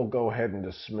 I will go ahead and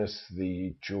dismiss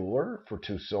the jeweler for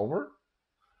 2 silver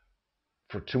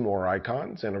for 2 more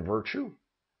icons and a virtue.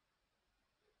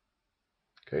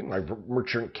 Okay, my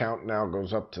merchant count now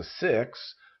goes up to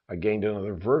 6. I gained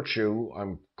another virtue.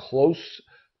 I'm close,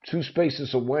 2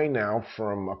 spaces away now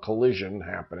from a collision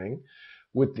happening.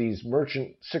 With these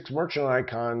 6 merchant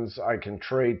icons, I can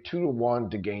trade 2 to 1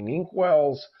 to gain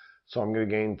inkwells. So I'm going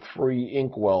to gain 3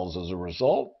 inkwells as a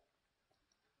result.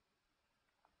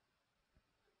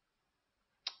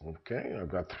 Okay,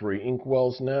 I've got 3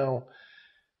 inkwells now.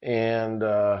 And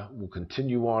we'll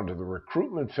continue on to the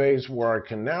recruitment phase, where I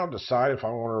can now decide if I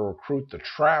want to recruit the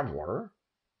traveler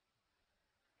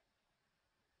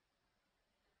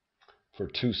for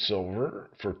 2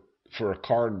 silver for a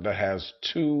card that has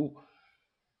 2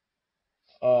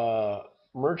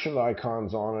 merchant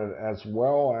icons on it, as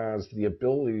well as the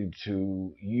ability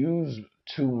to use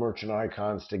 2 merchant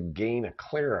icons to gain a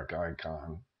cleric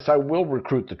icon. So I will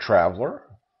recruit the traveler.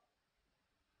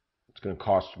 It's going to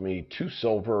cost me 2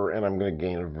 silver, and I'm going to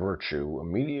gain a virtue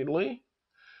immediately.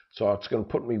 So it's going to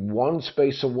put me 1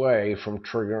 space away from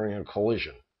triggering a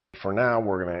collision. For now,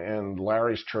 we're going to end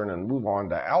Larry's turn and move on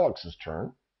to Alex's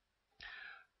turn.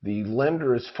 The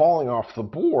lender is falling off the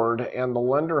board, and the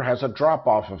lender has a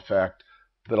drop-off effect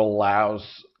that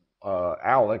allows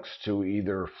Alex to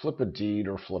either flip a deed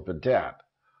or flip a debt.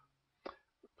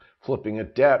 Flipping a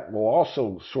debt will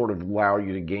also sort of allow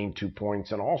you to gain 2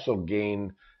 points and also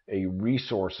gain a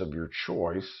resource of your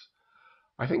choice.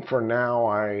 I think for now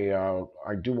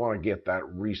I do want to get that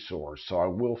resource, so I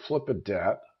will flip a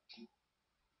debt.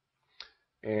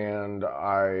 And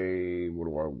what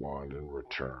do I want in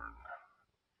return?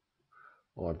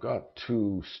 Well, I've got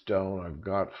 2 stone, I've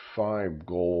got 5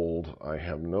 gold, I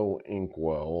have no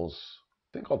inkwells.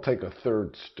 I think I'll take a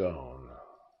 3rd stone.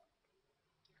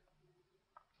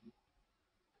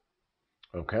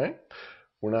 Okay,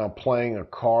 we're now playing a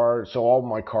card, so all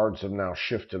my cards have now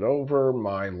shifted over.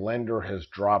 My lender has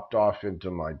dropped off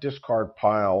into my discard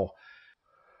pile.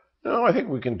 No, I think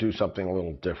we can do something a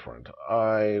little different.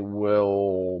 I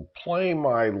will play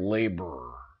my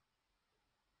laborer.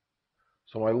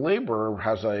 So my laborer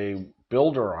has a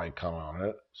builder icon on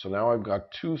it. So now I've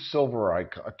got 2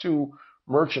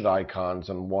 merchant icons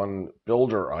and 1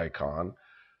 builder icon.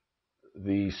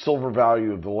 The silver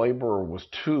value of the laborer was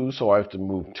 2, so I have to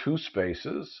move 2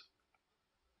 spaces.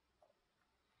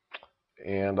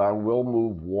 And I will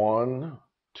move 1,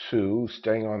 2,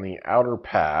 staying on the outer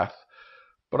path.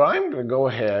 But I'm going to go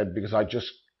ahead, because I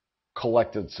just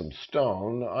collected some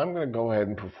stone, I'm going to go ahead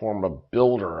and perform a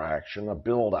builder action, a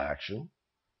build action.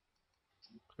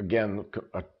 Again,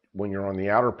 when you're on the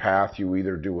outer path, you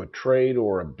either do a trade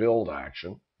or a build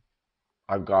action.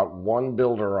 I've got 1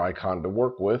 builder icon to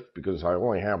work with, because I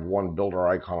only have 1 builder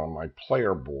icon on my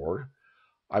player board.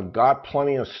 I've got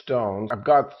plenty of stones. I've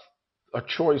got a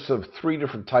choice of 3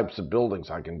 different types of buildings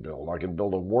I can build. I can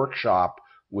build a workshop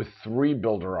with 3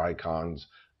 builder icons,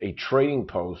 a trading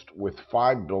post with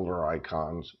 5 builder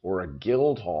icons, or a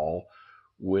guild hall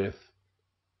with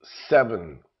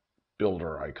 7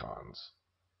 builder icons.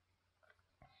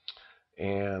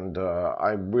 And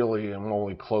I really am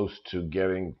only close to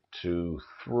getting to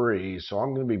 3, so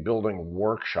I'm going to be building a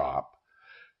workshop.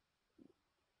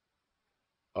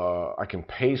 I can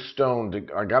pay stone.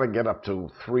 I got to get up to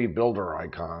 3 builder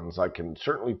icons. I can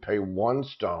certainly pay 1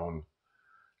 stone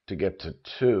to get to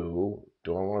 2.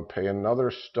 Do I want to pay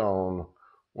another stone,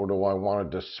 or do I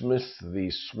want to dismiss the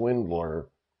swindler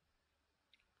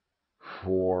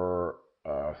for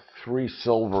 3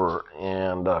 silver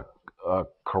and a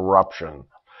corruption?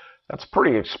 That's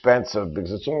pretty expensive,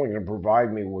 because it's only going to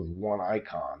provide me with 1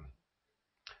 icon.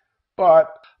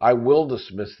 But I will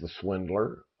dismiss the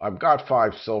swindler. I've got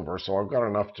 5 silver, so I've got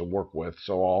enough to work with.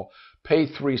 So I'll pay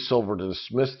 3 silver to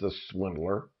dismiss the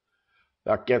swindler.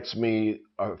 That gets me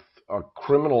a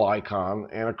criminal icon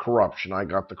and a corruption. I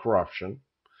got the corruption.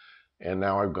 And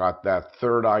now I've got that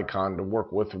 3rd icon to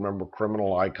work with. Remember,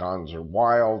 criminal icons are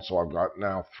wild, so I've got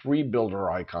now 3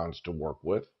 builder icons to work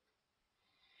with.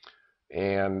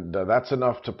 And that's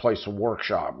enough to place a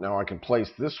workshop. Now I can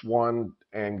place this one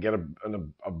and get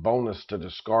a bonus to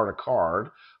discard a card.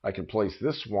 I can place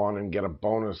this one and get a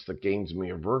bonus that gains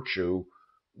me a virtue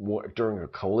during a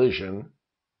collision,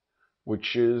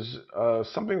 which is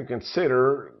something to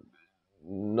consider,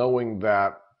 knowing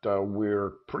that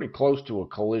we're pretty close to a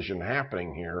collision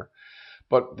happening here.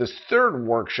 But this third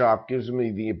workshop gives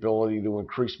me the ability to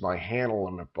increase my handle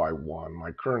limit by 1.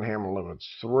 My current handle limit's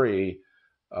 3.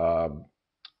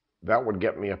 That would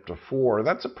get me up to 4.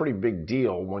 That's a pretty big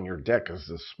deal when your deck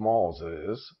is as small as it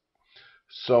is.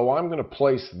 So I'm going to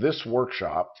place this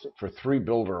workshop for 3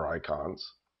 builder icons.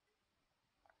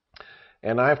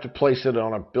 And I have to place it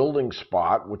on a building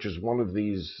spot, which is one of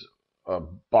these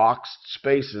boxed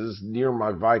spaces near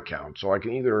my Viscount. So I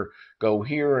can either go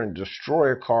here and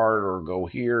destroy a card or go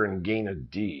here and gain a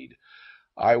deed.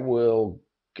 I will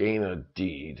gain a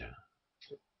deed.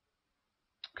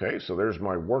 Okay, so there's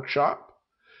my workshop.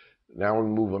 Now we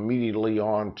move immediately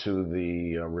on to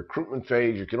the recruitment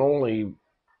phase. You can only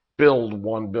build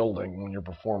one building when you're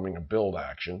performing a build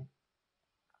action.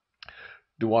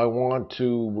 Do I want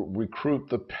to recruit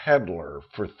the peddler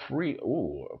for 3?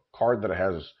 Ooh, a card that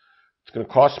has, it's going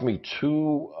to cost me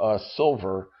 2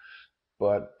 silver,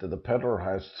 but the peddler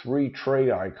has 3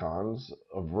 trade icons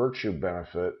of virtue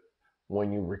benefit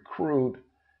when you recruit,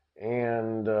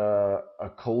 and a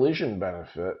collision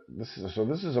benefit. This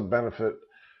is a benefit.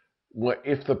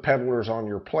 If the peddler's on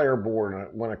your player board and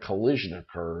when a collision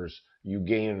occurs, you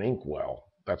gain an inkwell.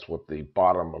 That's what the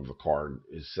bottom of the card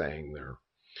is saying there.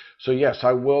 So yes,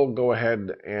 I will go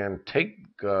ahead and take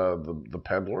the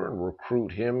peddler and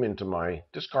recruit him into my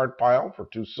discard pile for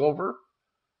 2 silver.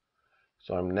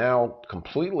 So I'm now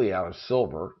completely out of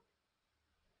silver.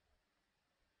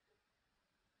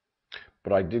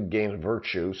 But I did gain a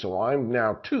virtue, so I'm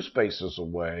now 2 spaces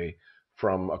away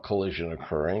from a collision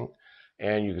occurring.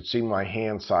 And you can see my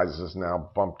hand size is now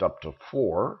bumped up to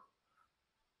 4.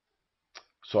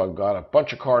 So I've got a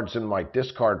bunch of cards in my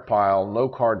discard pile, no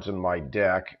cards in my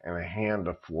deck, and a hand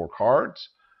of 4 cards.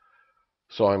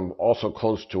 So I'm also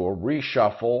close to a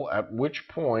reshuffle, at which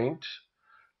point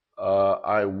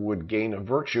I would gain a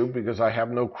virtue because I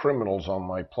have no criminals on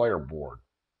my player board.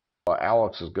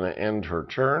 Alex is going to end her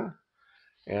turn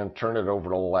and turn it over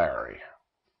to Larry.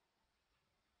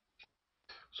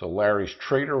 So Larry's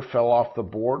trader fell off the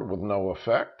board with no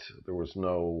effect. There was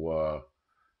no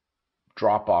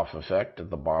drop-off effect at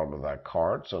the bottom of that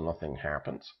card, so nothing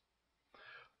happens.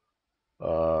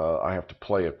 I have to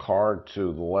play a card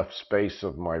to the left space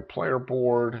of my player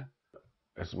board.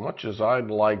 As much as I'd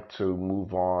like to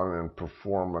move on and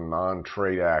perform a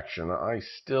non-trade action, I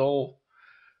still,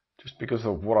 just because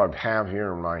of what I have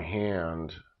here in my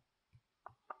hand,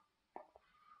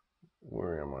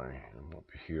 where am I? I'm up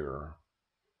here.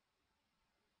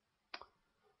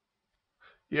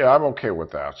 Yeah, I'm okay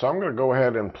with that. So I'm going to go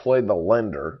ahead and play the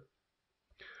lender.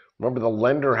 Remember, the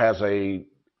lender has a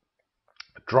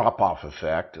drop-off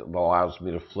effect that allows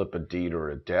me to flip a deed or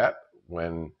a debt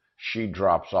when she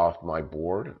drops off my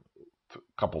board a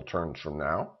couple turns from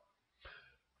now.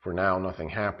 For now, nothing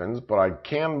happens, but I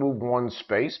can move 1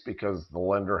 space because the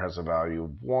lender has a value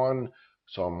of 1.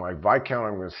 So on my Viscount,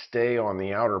 I'm going to stay on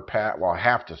the outer path. Well, I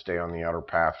have to stay on the outer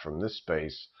path from this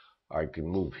space. I can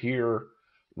move here.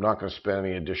 I'm not going to spend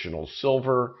any additional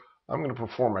silver. I'm going to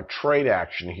perform a trade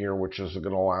action here, which is going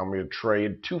to allow me to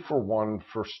trade 2 for 1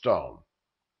 for stone.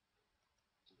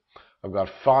 I've got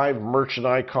 5 merchant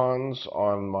icons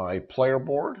on my player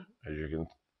board, as you can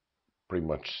pretty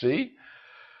much see.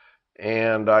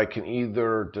 And I can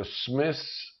either dismiss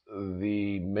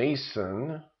the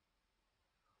mason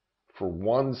for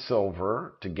 1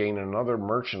 silver to gain another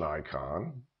merchant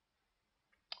icon,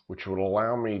 which would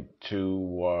allow me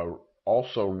to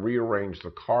also rearrange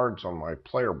the cards on my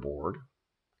player board.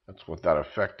 That's what that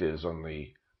effect is on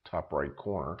the top right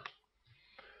corner.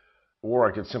 Or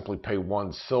I could simply pay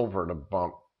 1 silver to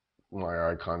bump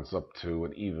my icons up to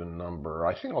an even number.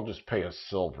 I think I'll just pay a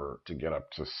silver to get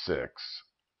up to 6.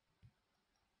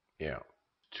 Yeah.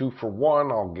 2 for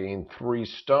 1, I'll gain 3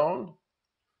 stone.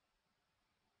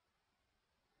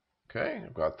 Okay,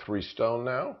 I've got 3 stone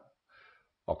now.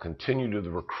 I'll continue to the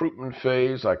recruitment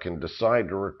phase. I can decide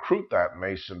to recruit that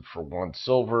mason for 1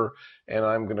 silver, and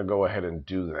I'm going to go ahead and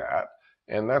do that.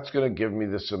 And that's going to give me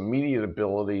this immediate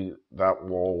ability that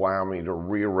will allow me to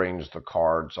rearrange the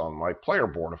cards on my player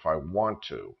board if I want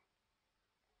to.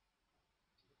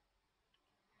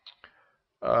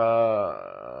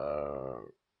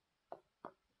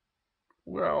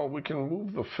 Well, we can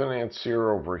move the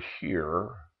financier over here.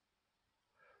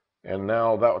 And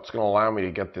now that's going to allow me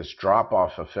to get this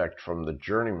drop-off effect from the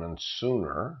journeyman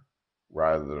sooner.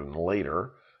 rather than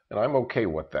later, and I'm okay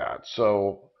with that.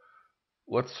 So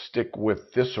let's stick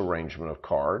with this arrangement of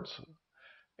cards,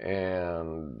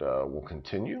 and we'll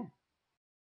continue.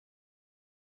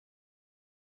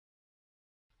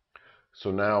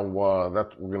 So now we're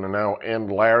going to now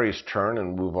end Larry's turn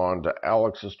and move on to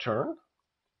Alex's turn.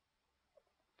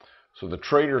 So the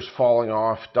trader's falling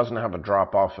off, doesn't have a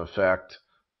drop-off effect.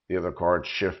 The other cards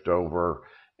shift over,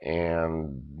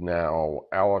 and now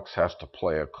Alex has to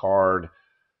play a card.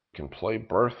 Can play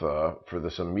Bertha for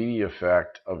this immediate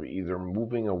effect of either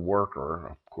moving a worker,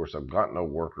 of course I've got no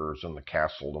workers in the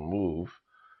castle to move,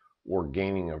 or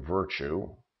gaining a virtue.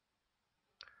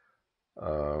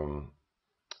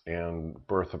 And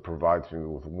Bertha provides me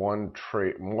with one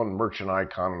merchant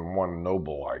icon and one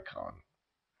noble icon.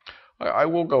 I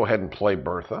will go ahead and play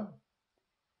Bertha.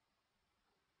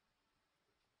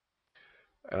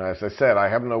 And as I said, I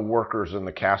have no workers in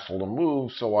the castle to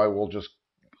move, so I will just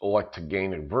elect to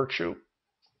gain a virtue.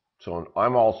 So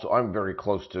I'm very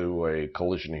close to a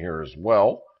collision here as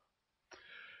well.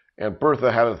 And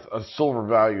Bertha had a silver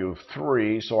value of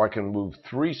 3, so I can move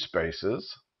 3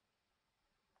 spaces.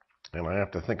 And I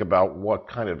have to think about what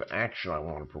kind of action I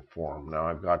want to perform. Now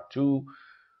I've got two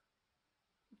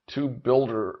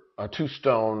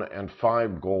stone and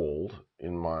 5 gold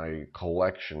in my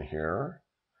collection here.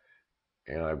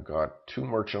 And I've got 2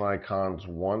 merchant icons,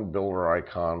 1 builder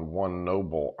icon, 1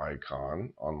 noble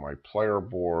icon on my player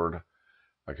board.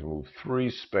 I can move 3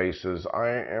 spaces. I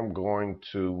am going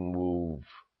to move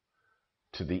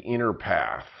to the inner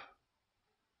path.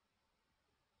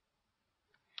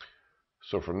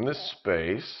 So from this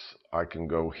space, I can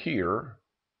go here.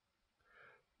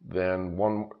 Then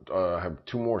have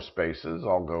 2 more spaces.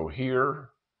 I'll go here,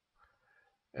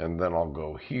 and then I'll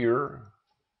go here.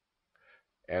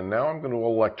 And now I'm going to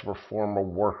elect to perform a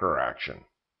worker action.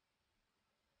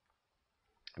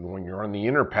 And when you're on the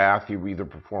inner path, you either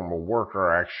perform a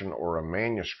worker action or a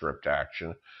manuscript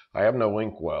action. I have no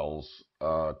inkwells,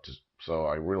 so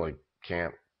I really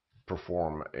can't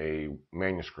perform a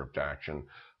manuscript action.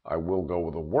 I will go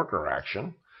with a worker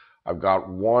action. I've got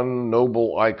 1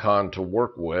 noble icon to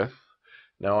work with.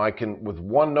 Now with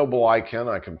 1 noble icon,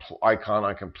 I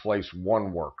can place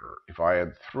 1 worker. If I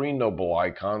had 3 noble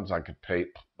icons, I could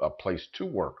place 2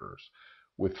 workers.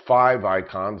 With 5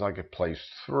 icons, I could place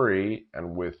 3,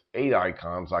 and with 8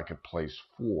 icons, I could place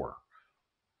 4.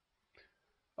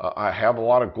 I have a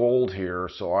lot of gold here,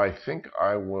 so I think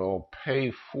I will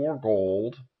pay 4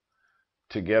 gold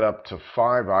to get up to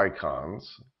 5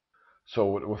 icons.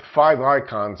 So with 5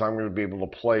 icons, I'm going to be able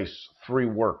to place 3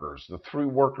 workers. The 3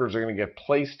 workers are going to get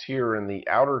placed here in the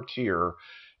outer tier.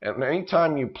 And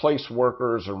anytime you place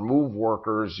workers or move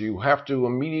workers, you have to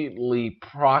immediately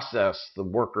process the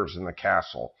workers in the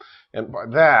castle. And by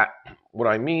that, what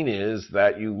I mean is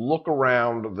that you look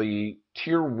around the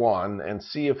tier 1 and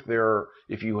see if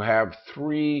you have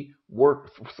 3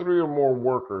 or more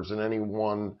workers in any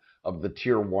one of the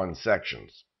tier 1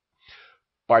 sections.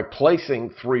 By placing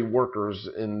 3 workers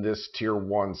in this tier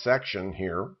 1 section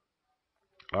here,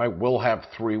 I will have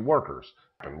 3 workers.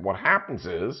 And what happens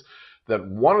is that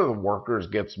one of the workers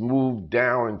gets moved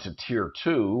down into tier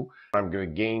 2. I'm going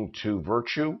to gain 2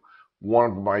 virtue.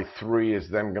 One of my 3 is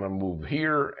then going to move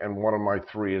here, and one of my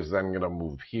 3 is then going to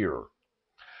move here.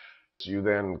 So you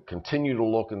then continue to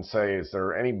look and say, is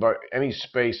there any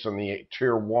space on the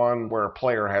tier 1 where a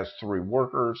player has 3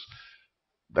 workers?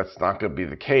 That's not going to be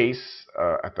the case.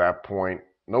 At that point,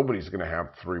 nobody's going to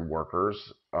have 3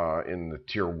 workers in the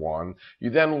tier 1. You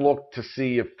then look to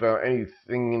see if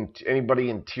anybody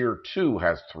in tier 2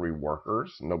 has 3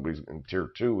 workers. Nobody in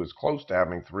tier 2 is close to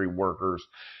having 3 workers.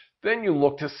 Then you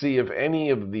look to see if any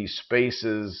of the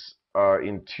spaces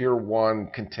in tier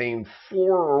 1 contain 4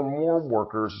 or more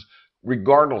workers,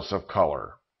 regardless of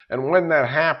color. And when that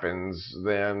happens,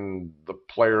 then the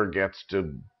player gets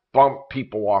to bump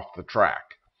people off the track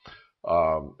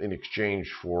in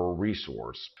exchange for a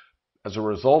resource. As a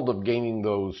result of gaining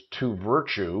those 2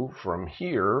 virtue from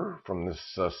here, from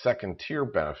this second tier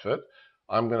benefit,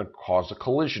 I'm going to cause a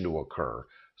collision to occur.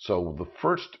 So the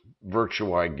first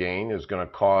virtue I gain is going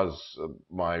to cause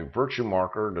my virtue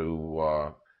marker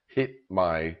to hit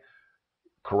my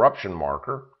corruption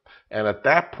marker. And at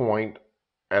that point,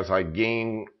 as I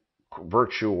gain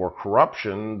virtue or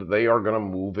corruption, they are going to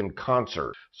move in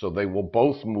concert. So they will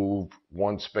both move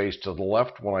 1 space to the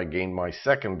left when I gain my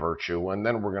second virtue, and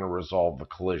then we're going to resolve the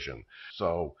collision.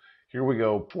 So here we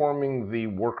go, forming the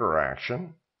worker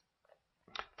action.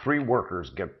 3 workers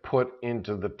get put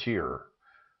into the tier,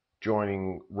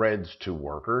 joining red's 2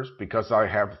 workers. Because I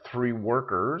have 3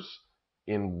 workers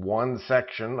in 1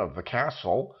 section of the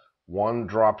castle, One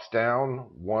drops down,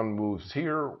 one moves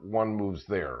here, one moves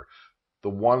there. The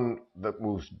one that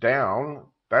moves down,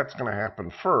 that's going to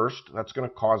happen first. That's going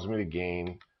to cause me to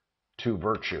gain 2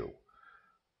 virtue.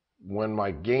 When I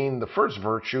gain the first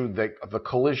virtue, the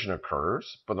collision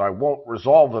occurs, but I won't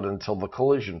resolve it until the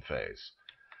collision phase.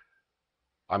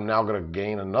 I'm now going to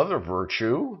gain another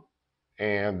virtue,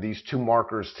 and these 2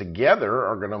 markers together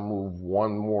are going to move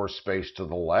 1 more space to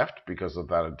the left because of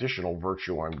that additional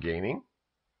virtue I'm gaining.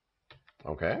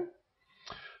 Okay?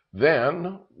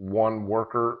 Then 1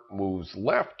 worker moves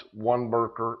left, 1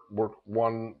 worker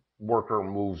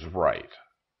moves right.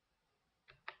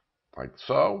 Like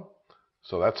so.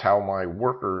 So that's how my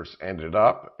workers ended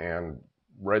up, and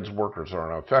red's workers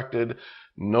are unaffected.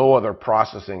 No other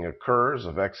processing occurs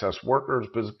of excess workers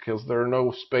because there are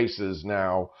no spaces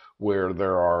now where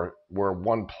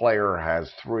one player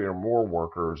has 3 or more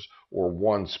workers, or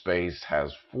one space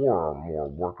has 4 or more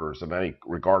workers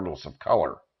regardless of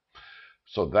color.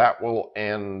 So that will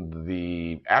end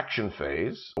the action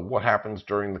phase. What happens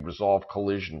during the resolve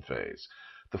collision phase?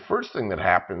 The first thing that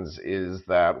happens is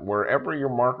that wherever your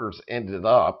markers ended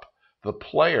up, the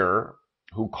player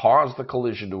who caused the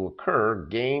collision to occur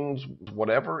gains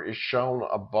whatever is shown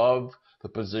above the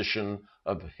position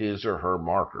of his or her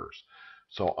markers.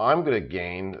 So I'm going to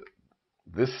gain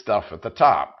this stuff at the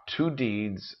top, 2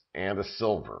 deeds and a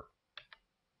silver,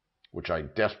 which I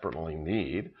desperately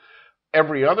need.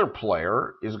 Every other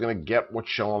player is going to get what's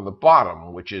shown on the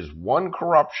bottom, which is 1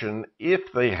 corruption if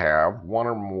they have 1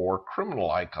 or more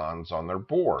criminal icons on their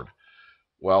board.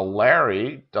 Well,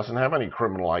 Larry doesn't have any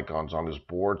criminal icons on his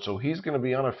board, so he's going to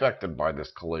be unaffected by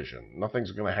this collision.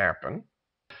 Nothing's going to happen.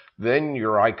 Then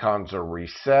your icons are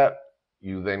reset.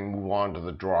 You then move on to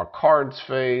the draw cards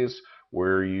phase,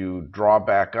 where you draw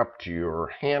back up to your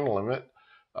hand limit.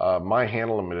 My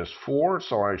hand limit is 4,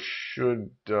 so I should...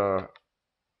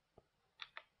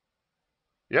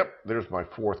 Yep, there's my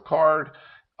 4th card.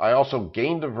 I also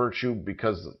gained a virtue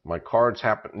because my cards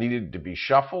needed to be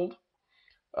shuffled.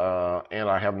 And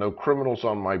I have no criminals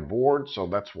on my board, so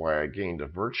that's why I gained a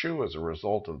virtue as a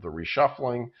result of the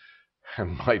reshuffling.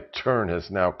 And my turn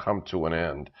has now come to an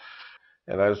end.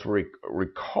 And as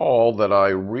recall that I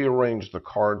rearranged the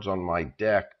cards on my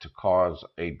deck to cause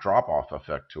a drop-off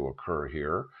effect to occur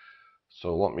here.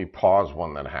 So let me pause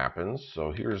when that happens.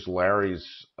 So here's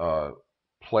Larry's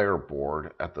player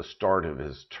board at the start of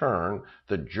his turn.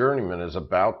 The journeyman is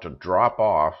about to drop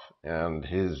off, and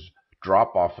his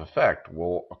drop-off effect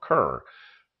will occur,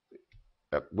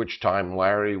 at which time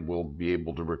Larry will be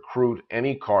able to recruit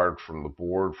any card from the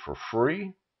board for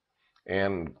free,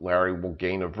 and Larry will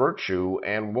gain a virtue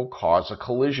and will cause a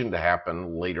collision to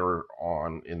happen later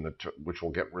on, which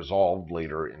will get resolved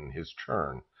later in his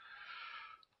turn.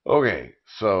 Okay,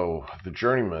 so the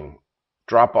journeyman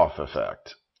drop-off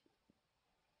effect.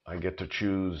 I get to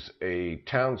choose a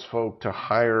townsfolk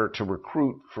to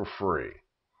recruit for free.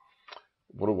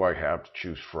 What do I have to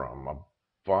choose from?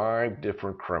 5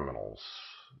 different criminals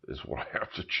is what I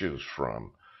have to choose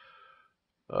from.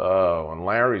 Oh, and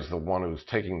Larry's the one who's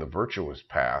taking the virtuous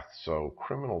path, so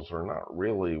criminals are not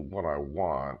really what I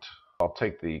want. I'll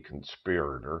take the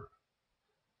conspirator.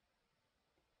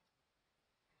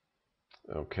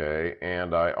 Okay,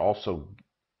 and I also...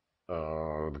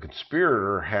 the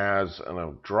conspirator has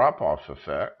a drop-off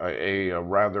effect,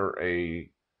 an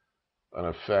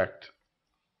effect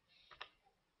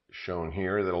shown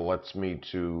here that allows me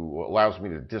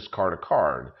to discard a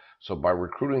card. So by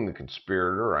recruiting the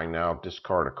conspirator, I now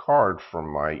discard a card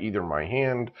from either my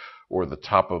hand or the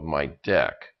top of my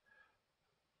deck.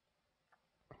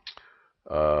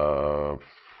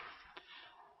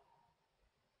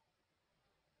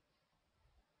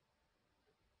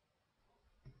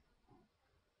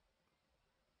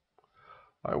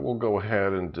 I will go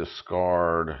ahead and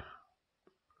discard...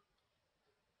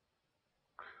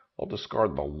 I'll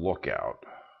discard the lookout,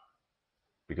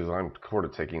 because I'm sort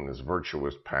of taking this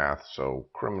virtuous path, so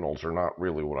criminals are not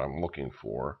really what I'm looking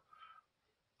for.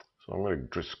 So I'm going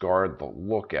to discard the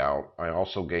lookout. I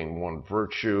also gain 1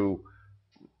 virtue.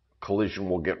 Collision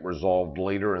will get resolved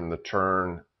later in the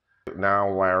turn.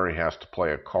 Now Larry has to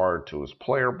play a card to his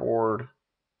player board.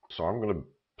 So I'm going to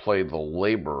play the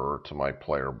laborer to my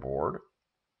player board.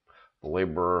 The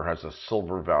laborer has a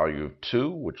silver value of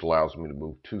 2, which allows me to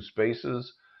move 2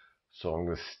 spaces. So I'm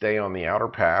going to stay on the outer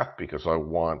path because I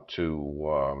want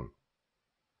to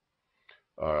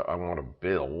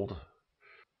build.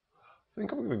 I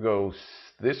think I'm going to go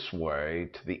this way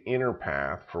to the inner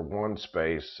path for 1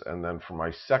 space, and then for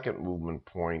my second movement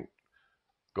point,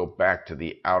 go back to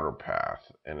the outer path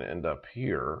and end up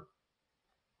here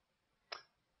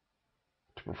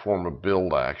to perform a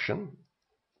build action.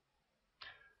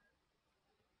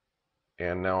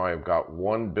 And now I've got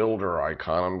one builder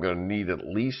icon. I'm going to need at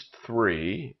least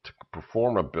 3 to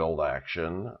perform a build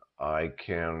action. I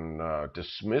can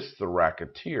dismiss the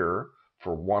racketeer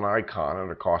for 1 icon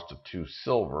at a cost of 2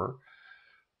 silver.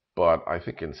 But I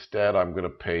think instead I'm going to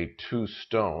pay 2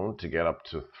 stone to get up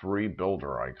to 3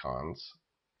 builder icons.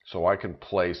 So I can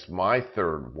place my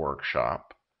 3rd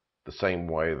workshop the same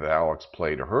way that Alex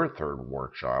played her 3rd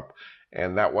workshop.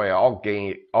 And that way I'll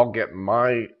get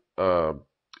my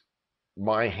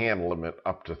my hand limit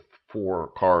up to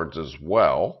 4 cards as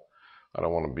well. I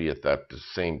don't want to be at that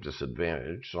same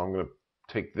disadvantage. So I'm going to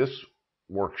take this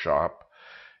workshop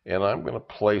and I'm going to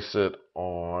place it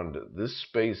on this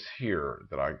space here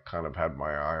that I kind of had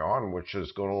my eye on, which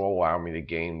is going to allow me to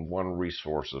gain 1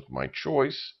 resource of my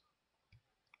choice.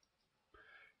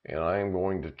 And I am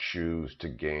going to choose to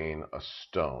gain a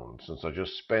stone. Since I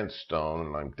just spent stone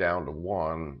and I'm down to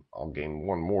 1, I'll gain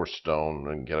 1 more stone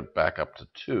and get it back up to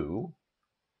 2.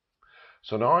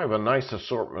 So now I have a nice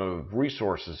assortment of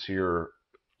resources here,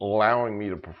 allowing me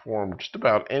to perform just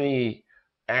about any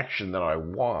action that I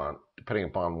want, depending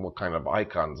upon what kind of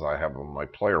icons I have on my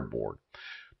player board.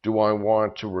 Do I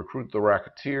want to recruit the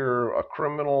racketeer, a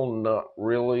criminal? Not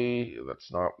really.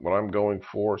 That's not what I'm going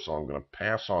for, so I'm going to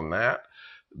pass on that.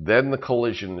 Then the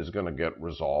collision is going to get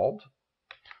resolved.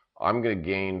 I'm going to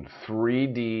gain 3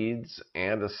 deeds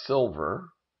and a silver,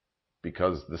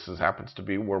 because this happens to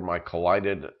be where my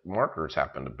collided markers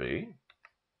happen to be.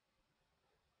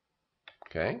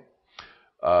 Okay.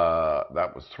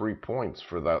 That was 3 points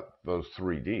for those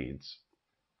 3 deeds.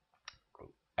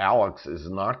 Alex is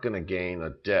not going to gain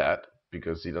a debt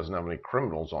because he doesn't have any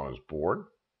criminals on his board.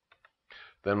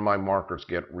 Then my markers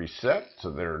get reset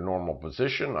to their normal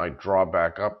position. I draw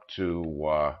back up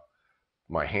to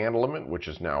my hand limit, which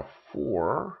is now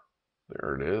 4.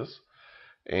 There it is.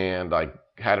 And I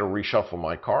had to reshuffle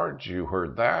my cards. You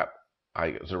heard that.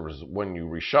 When you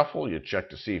reshuffle, you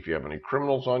check to see if you have any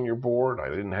criminals on your board. I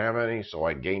didn't have any, so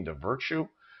I gained a virtue.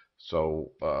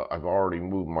 So I've already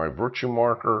moved my virtue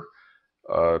marker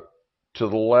to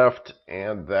the left,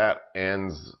 and that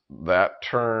ends that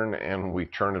turn, and we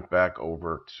turn it back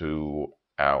over to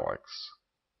Alex.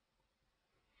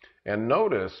 And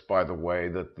notice, by the way,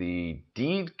 that the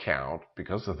deed count,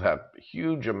 because of that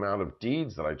huge amount of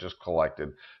deeds that I just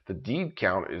collected, the deed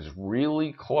count is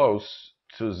really close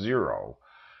to 0.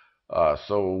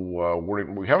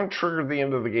 We haven't triggered the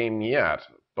end of the game yet,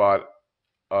 but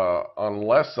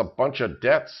unless a bunch of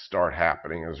debts start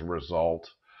happening as a result,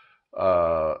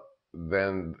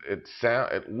 then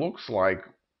it looks like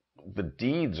the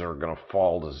deeds are going to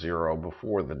fall to 0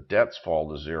 before the debts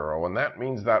fall to 0. And that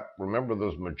means that, remember,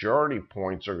 those majority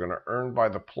points are going to earn by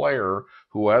the player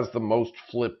who has the most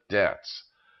flipped debts.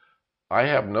 I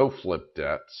have no flipped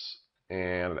debts,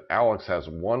 and Alex has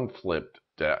 1 flipped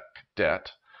debt.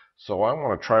 So I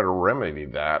want to try to remedy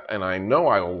that, and I know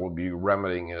I will be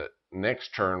remedying it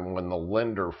next turn when the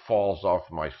lender falls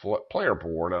off my player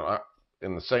board. And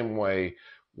in the same way,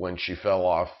 when she fell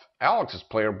off Alex's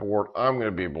player board, I'm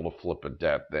going to be able to flip a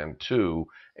debt then too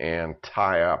and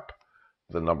tie up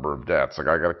the number of debts. Like,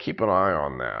 I got to keep an eye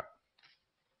on that.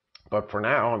 But for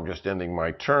now, I'm just ending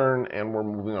my turn, and we're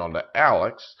moving on to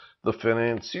Alex. The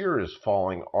financier is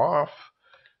falling off,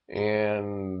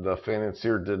 and the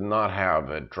financier did not have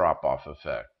a drop-off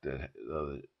effect.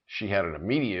 She had an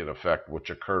immediate effect, which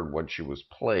occurred when she was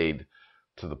played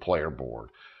to the player board.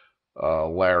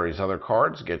 Larry's other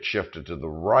cards get shifted to the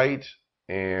right,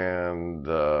 and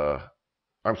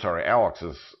I'm sorry,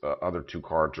 Alex's other 2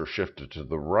 cards are shifted to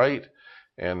the right,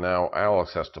 and now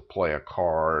Alex has to play a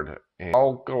card. And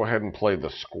I'll go ahead and play the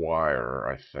squire,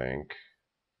 I think.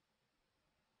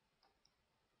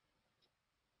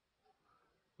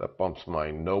 That bumps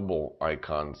my noble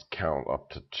icons count up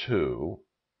to 2.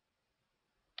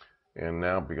 And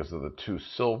now, because of the 2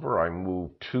 silver, I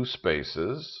move 2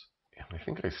 spaces. And I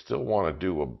think I still want to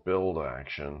do a build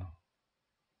action.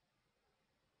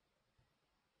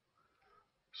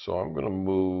 So I'm going to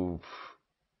move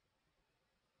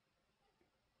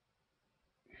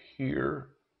here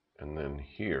and then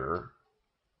here.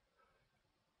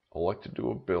 I'd like to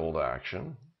do a build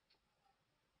action.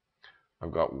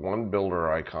 I've got 1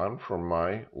 builder icon for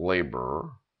my laborer.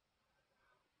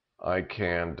 I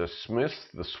can dismiss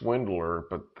the swindler,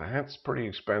 but that's pretty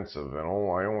expensive, and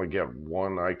I only get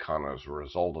 1 icon as a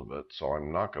result of it, so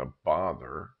I'm not going to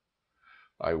bother.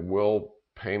 I will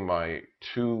pay my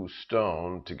 2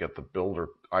 stone to get the builder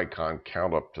icon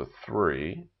count up to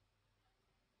 3.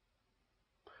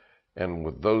 And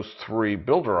with those 3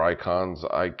 builder icons,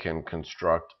 I can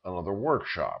construct another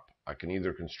workshop. I can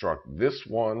either construct this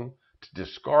one to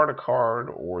discard a card,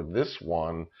 or this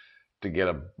one to get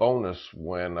a bonus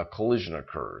when a collision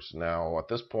occurs. Now, at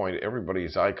this point,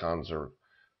 everybody's icons are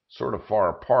sort of far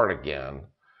apart again,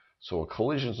 so a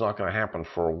collision's not going to happen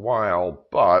for a while,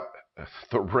 but at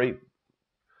the rate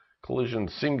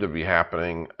collisions seem to be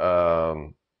happening,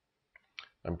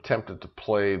 I'm tempted to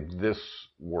play this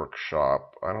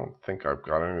workshop. I don't think I've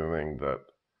got anything that...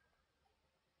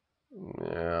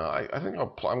 Yeah, I think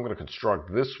I'm going to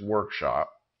construct this workshop,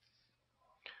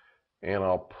 and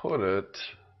I'll put it...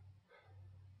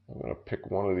 I'm going to pick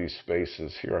one of these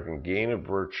spaces here. I can gain a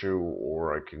virtue,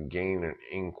 or I can gain an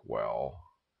inkwell.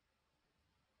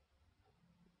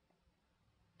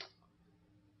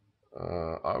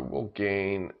 I will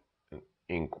gain an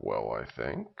inkwell, I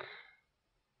think.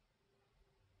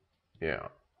 Yeah.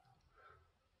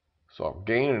 So I'll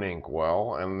gain an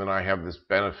inkwell, and then I have this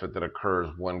benefit that occurs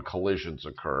when collisions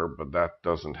occur, but that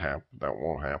doesn't happen. That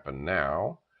won't happen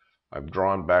now. I've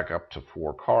drawn back up to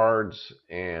 4 cards,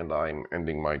 and I'm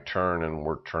ending my turn, and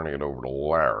we're turning it over to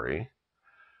Larry.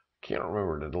 Can't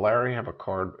remember, did Larry have a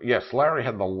card? Yes, Larry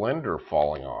had the lender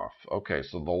falling off. Okay,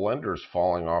 so the lender's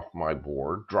falling off my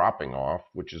board, dropping off,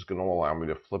 which is going to allow me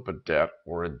to flip a debt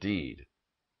or a deed.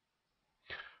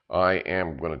 I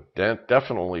am going to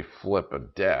definitely flip a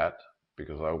debt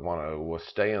because I want to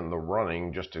stay in the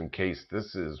running just in case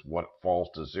this is what falls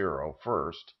to 0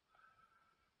 first.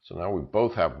 So now we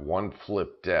both have 1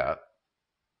 flip debt.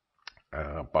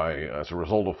 As a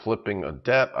result of flipping a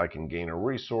debt, I can gain a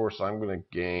resource. I'm going to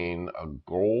gain a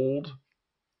gold.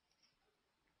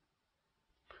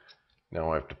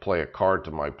 Now I have to play a card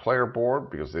to my player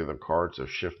board because the other cards have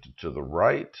shifted to the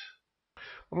right.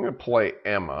 I'm going to play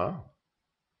Emma.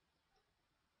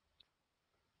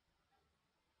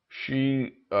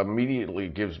 She immediately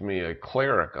gives me a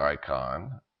cleric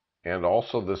icon and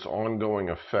also this ongoing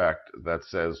effect that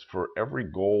says for every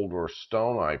gold or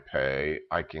stone I pay,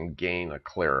 I can gain a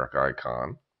cleric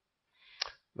icon.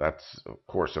 That's, of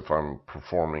course, if I'm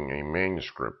performing a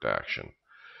manuscript action.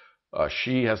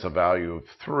 She has a value of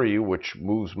 3, which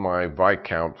moves my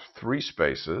Viscount 3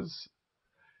 spaces.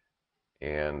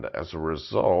 And as a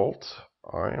result,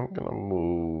 I am going to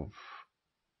move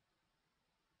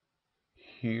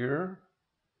here,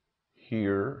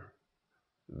 here,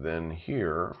 then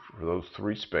here for those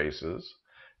 3 spaces.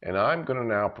 And I'm going to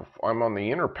now, I'm on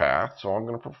the inner path, so I'm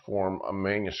going to perform a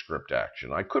manuscript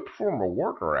action. I could perform a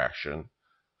worker action.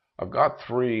 I've got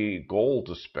 3 gold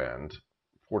to spend.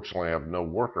 Fortunately, I have no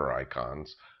worker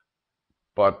icons.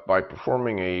 But by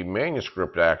performing a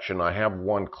manuscript action, I have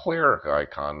 1 cleric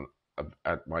icon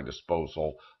at my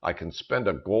disposal. I can spend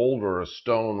a gold or a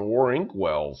stone or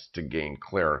inkwells to gain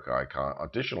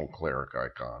additional cleric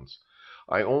icons.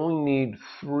 I only need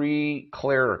 3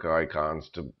 cleric icons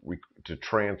to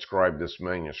transcribe this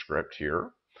manuscript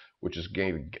here, which is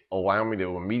going to allow me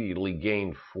to immediately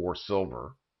gain 4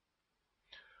 silver.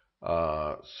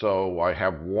 So I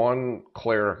have 1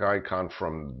 cleric icon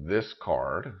from this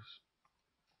card.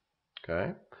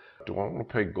 Okay. Do I want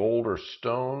to pay gold or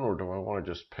stone, or do I want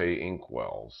to just pay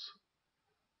inkwells?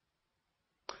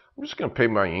 I'm just going to pay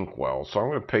my inkwells. So I'm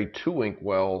going to pay 2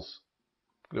 inkwells.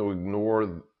 I'm going to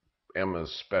ignore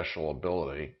Emma's special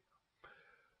ability.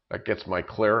 That gets my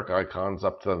cleric icons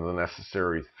up to the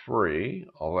necessary 3.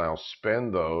 I'll now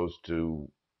spend those to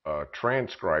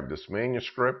transcribe this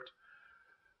manuscript.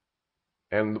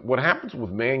 And what happens with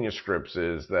manuscripts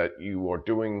is that you are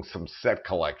doing some set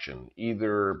collection,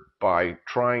 either by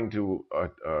trying to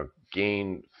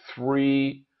gain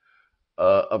 3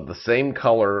 of the same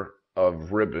color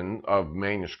of ribbon of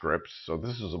manuscripts. So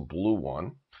this is a blue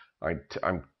one. I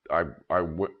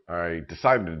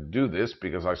decided to do this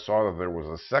because I saw that there was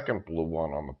a second blue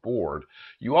one on the board.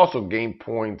 You also gain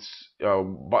points.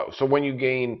 So when you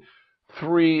gain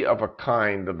 3 of a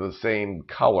kind of the same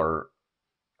color,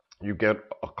 you get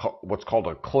what's called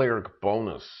a cleric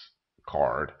bonus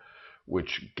card,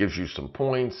 which gives you some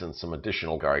points and some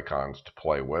additional icons to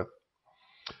play with.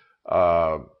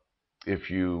 If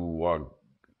you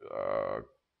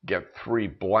get 3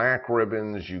 black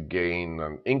ribbons, you gain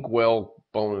an inkwell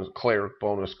bonus, cleric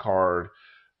bonus card.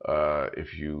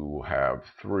 If you have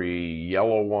 3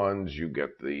 yellow ones, you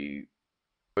get the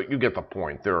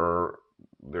point. There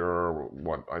are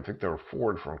what I think there are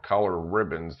 4 different color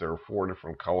ribbons. There are 4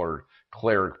 different colored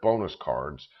cleric bonus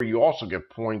cards. You also get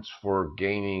points for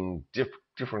gaining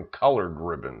different colored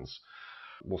ribbons.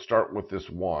 We'll start with this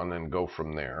one and go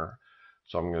from there.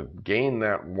 So I'm going to gain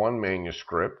that 1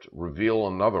 manuscript, reveal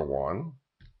another one,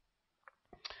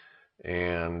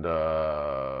 and do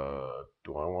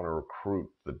I want to recruit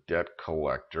the debt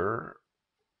collector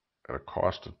at a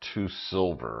cost of 2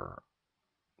 silver?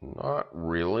 Not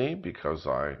really, because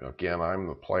I'm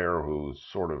the player who's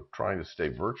sort of trying to stay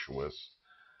virtuous,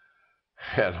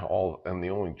 and the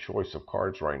only choice of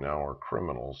cards right now are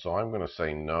criminals. So I'm going to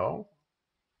say no.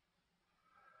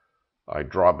 I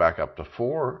draw back up to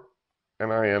 4,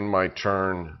 and I end my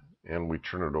turn, and we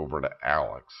turn it over to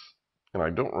Alex. And I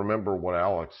don't remember what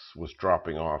Alex was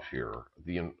dropping off here.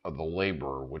 The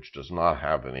laborer, which does not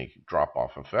have any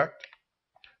drop-off effect.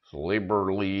 So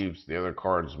laborer leaves, the other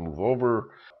cards move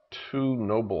over. 2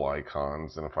 noble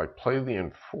icons, and if I play the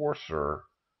enforcer,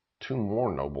 2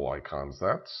 more noble icons.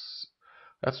 That's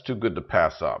too good to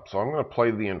pass up. So I'm going to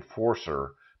play the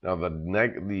enforcer. Now the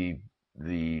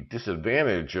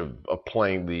disadvantage of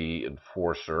playing the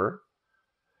enforcer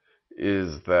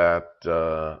is that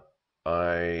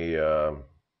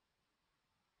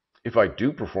if I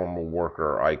do perform a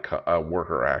worker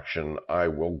action, I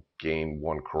will gain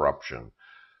 1 corruption.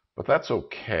 But that's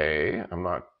okay. I'm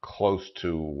not close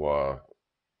to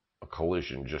a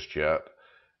collision just yet.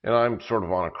 And I'm sort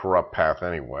of on a corrupt path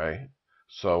anyway.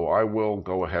 So I will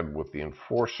go ahead with the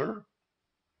enforcer.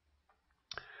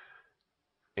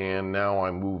 And now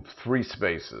I move 3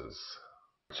 spaces.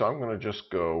 So I'm going to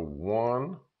just go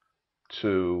 1,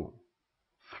 2,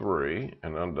 3,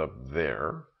 and end up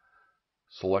there.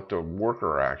 Select a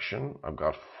worker action. I've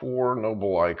got 4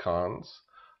 noble icons.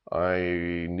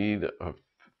 I need a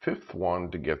 5th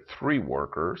one to get 3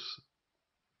 workers.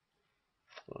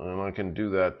 And I can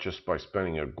do that just by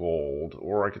spending a gold,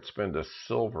 or I could spend a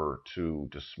silver to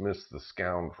dismiss the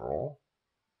scoundrel.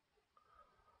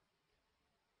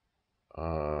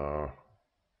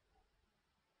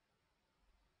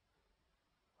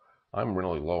 I'm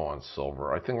really low on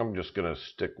silver. I think I'm just going to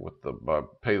stick with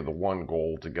pay the 1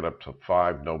 gold to get up to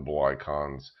 5 noble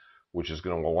icons, which is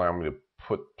going to allow me to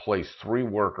place 3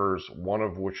 workers, 1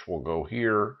 of which will go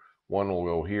here, 1 will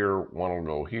go here, 1 will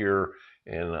go here,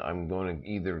 and I'm going to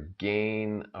either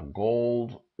gain a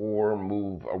gold or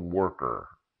move a worker.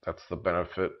 That's the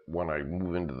benefit when I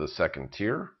move into the 2nd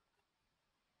tier.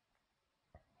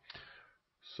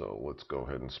 So let's go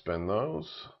ahead and spend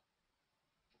those.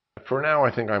 For now,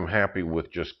 I think I'm happy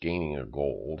with just gaining a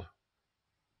gold.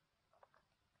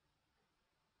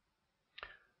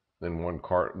 Then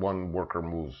one worker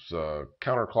moves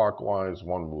counterclockwise,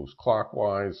 1 moves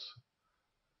clockwise.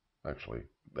 Actually,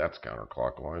 that's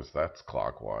counterclockwise, that's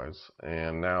clockwise.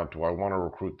 And now, do I want to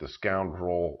recruit the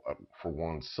scoundrel for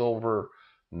 1 silver?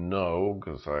 No,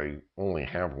 because I only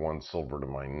have 1 silver to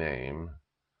my name.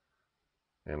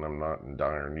 And I'm not in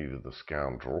dire need of the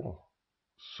scoundrel.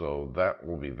 So that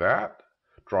will be that.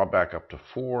 Draw back up to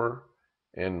 4,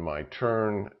 end my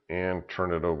turn, and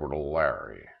turn it over to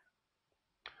Larry.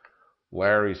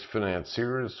 Larry's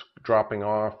financier is dropping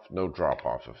off, no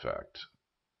drop-off effect.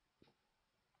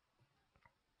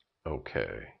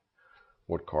 Okay,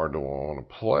 what card do I want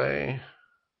to play?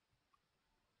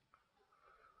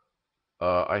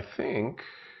 I think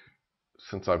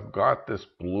since I've got this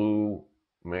blue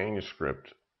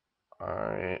manuscript,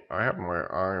 I have my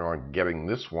eye on getting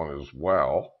this one as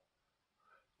well.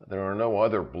 There are no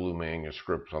other blue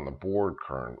manuscripts on the board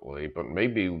currently, but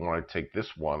maybe when I take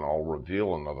this one, I'll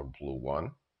reveal another blue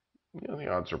one. You know, the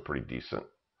odds are pretty decent.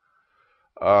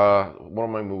 What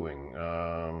am I moving?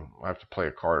 I have to play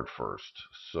a card first.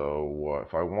 So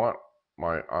if I want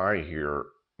my eye here,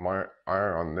 my eye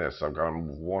on this, I've got to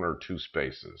move 1 or 2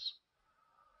 spaces.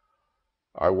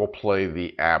 I will play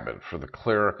the abbot for the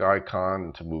cleric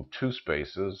icon to move 2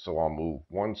 spaces. So I'll move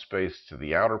 1 space to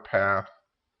the outer path.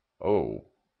 Oh,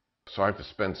 so I have to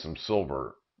spend some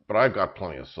silver, but I've got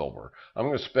plenty of silver. I'm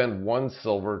going to spend 1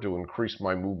 silver to increase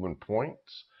my movement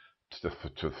points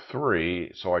to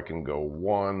 3, so I can go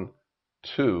 1,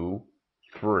 2,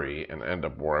 3, and end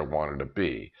up where I wanted to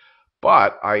be.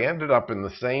 But I ended up in the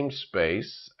same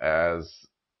space as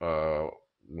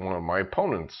one of my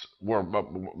opponents,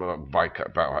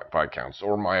 Viscounts,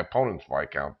 or my opponent's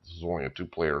Viscount. This is only a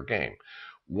 2-player game.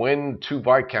 When 2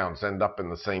 Viscounts end up in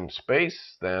the same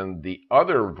space, then the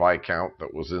other Viscount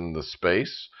that was in the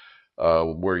space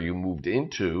where you moved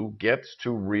into gets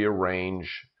to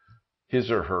rearrange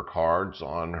his or her cards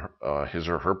on his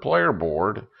or her player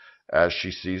board as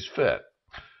she sees fit.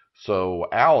 So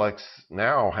Alex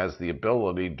now has the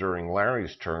ability during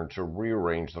Larry's turn to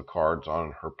rearrange the cards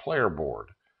on her player board.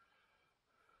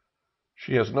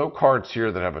 She has no cards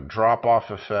here that have a drop-off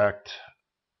effect,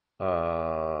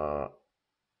 and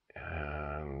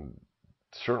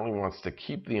certainly wants to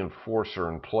keep the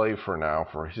enforcer in play for now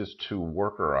for his 2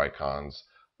 worker icons.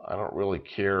 I don't really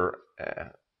care.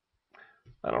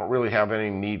 I don't really have any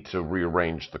need to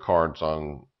rearrange the cards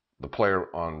on the player.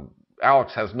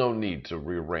 Alex has no need to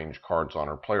rearrange cards on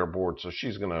her player board, so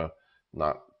she's going to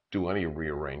not do any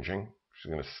rearranging.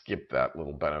 She's going to skip that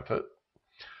little benefit.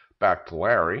 Back to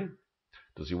Larry.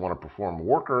 Does he want to perform a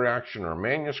worker action or a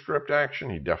manuscript action?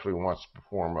 He definitely wants to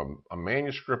perform a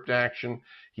manuscript action.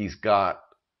 He's got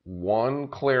two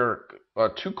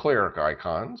cleric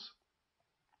icons.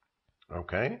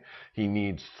 Okay. He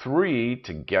needs 3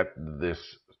 to get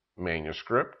this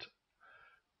manuscript.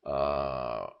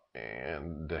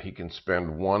 And he can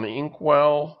spend 1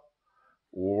 inkwell,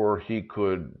 or he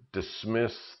could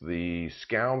dismiss the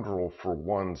scoundrel for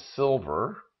 1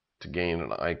 silver to gain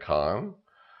an icon.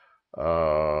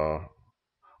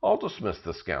 I'll dismiss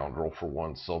the scoundrel for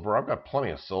 1 silver. I've got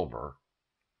plenty of silver.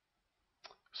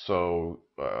 So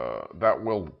that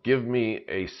will give me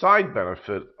a side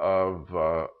benefit of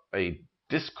a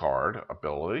discard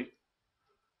ability.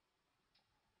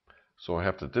 So I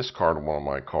have to discard 1 of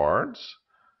my cards.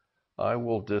 I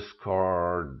will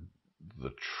discard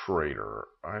the traitor.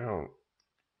 I'll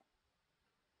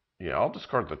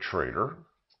discard the traitor.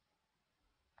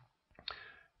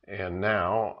 And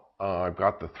now I've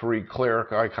got the 3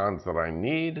 cleric icons that I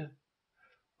need.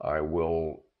 I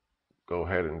will go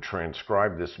ahead and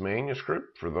transcribe this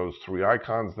manuscript for those 3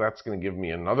 icons. That's going to give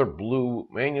me another blue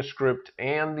manuscript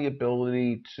and the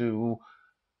ability to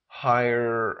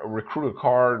recruit a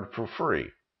card for free.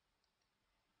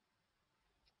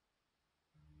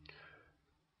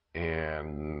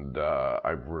 And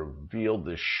I've revealed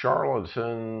this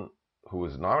charlatan who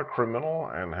is not a criminal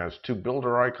and has 2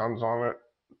 builder icons on it.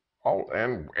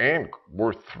 And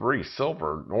worth 3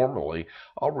 silver normally.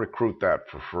 I'll recruit that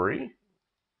for free.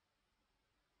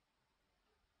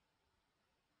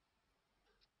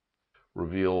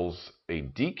 Reveals a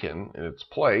deacon in its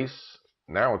place.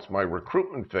 Now it's my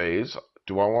recruitment phase.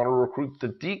 Do I want to recruit the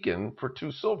deacon for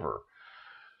 2 silver?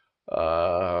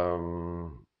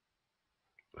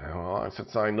 Well,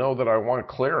 since I know that I want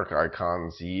cleric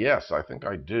icons, yes, I think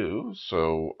I do.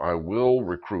 So I will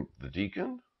recruit the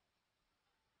deacon.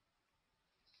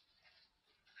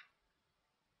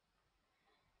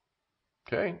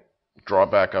 Okay, draw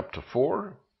back up to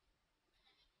 4.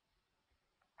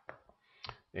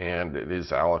 And it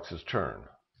is Alex's turn.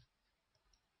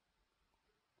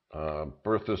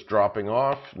 Bertha's dropping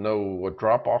off, no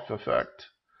drop-off effect.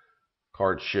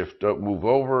 Card shift up, move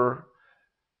over.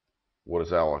 What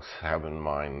does Alex have in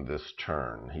mind this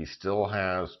turn? He still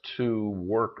has 3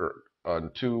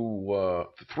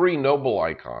 noble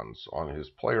icons on his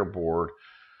player board.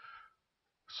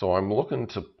 So I'm looking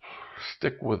to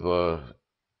stick with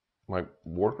my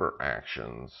worker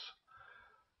actions.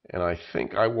 And I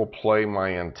think I will play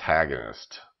my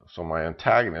antagonist. So my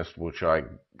antagonist, which I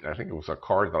think it was a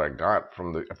card that I got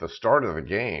at the start of the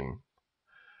game,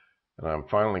 and I'm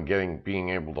finally being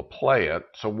able to play it.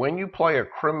 So when you play a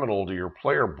criminal to your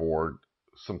player board,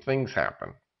 some things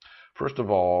happen. First of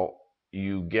all,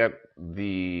 you get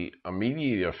the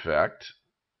immediate effect.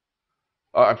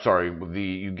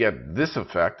 You get this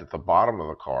effect at the bottom of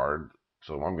the card.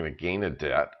 So I'm going to gain a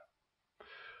debt.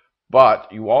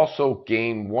 But you also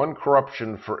gain 1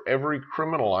 corruption for every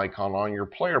criminal icon on your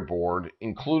player board,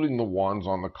 including the ones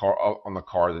on the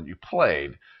card that you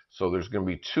played. So there's going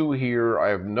to be 2 here. I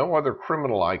have no other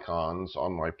criminal icons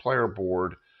on my player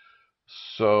board,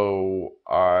 so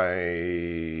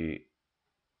I'm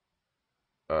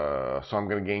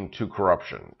going to gain 2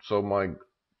 corruption. So my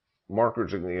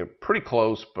markers are going to get pretty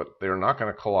close, but they're not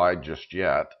going to collide just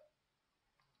yet.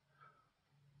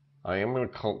 I am going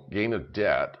to gain a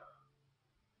debt.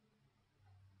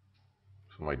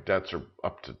 So my debts are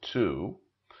up to 2.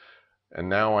 And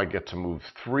now I get to move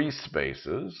 3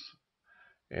 spaces.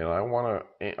 And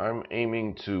I'm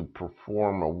aiming to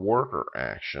perform a worker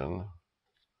action.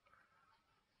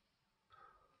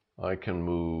 I can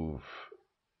move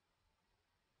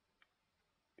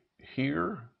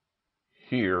here,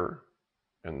 here,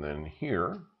 and then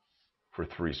here for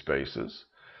 3 spaces.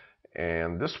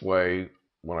 And this way,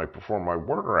 when I perform my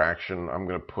worker action, I'm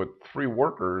going to put 3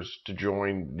 workers to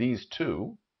join these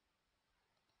 2.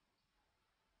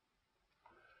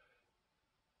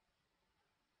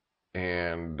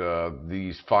 And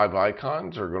these 5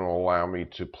 icons are going to allow me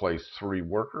to place 3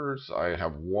 workers. I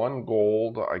have 1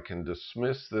 gold. I can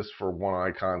dismiss this for 1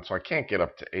 icon, so I can't get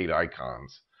up to 8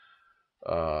 icons.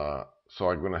 So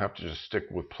I'm going to have to just stick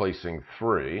with placing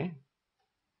 3.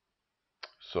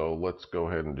 So let's go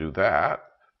ahead and do that.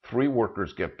 3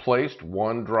 workers get placed.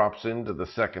 1 drops into the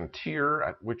 2nd tier,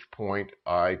 at which point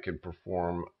I can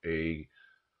perform a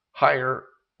hire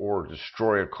or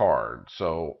destroy a card.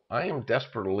 So I am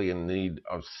desperately in need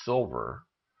of silver.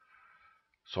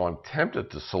 So I'm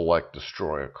tempted to select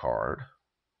destroy a card.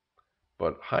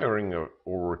 But hiring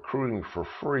or recruiting for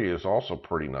free is also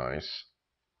pretty nice.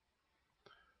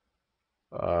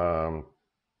 I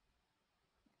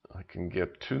can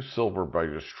get 2 silver by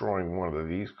destroying one of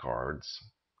these cards.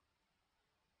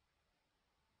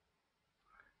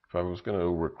 If I was going to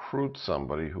recruit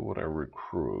somebody, who would I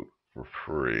recruit for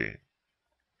free?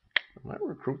 I might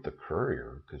recruit the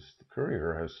courier, because the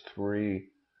courier has 3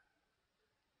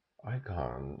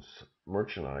 icons,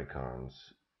 merchant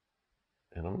icons,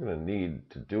 and I'm going to need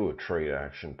to do a trade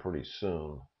action pretty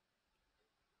soon.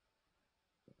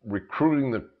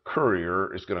 Recruiting the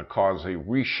courier is going to cause a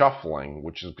reshuffling,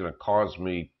 which is going to cause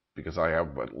me, because I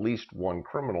have at least 1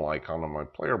 criminal icon on my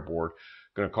player board,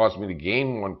 going to cause me to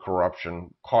gain 1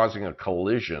 corruption, causing a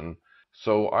collision.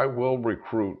 So I will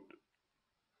recruit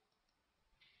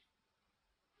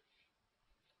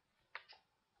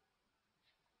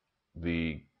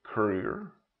the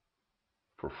courier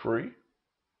for free.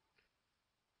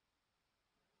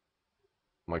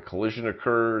 My collision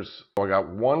occurs. So I got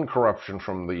 1 corruption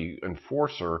from the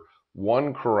enforcer,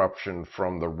 1 corruption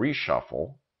from the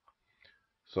reshuffle.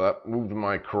 So that moved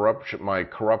my corruption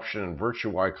and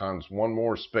virtue icons 1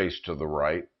 more space to the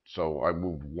right. So I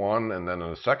moved 1, and then in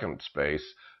a second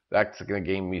space, that's going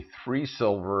to gain me 3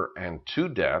 silver and 2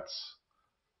 debts.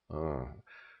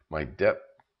 My debt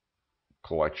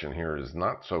collection here is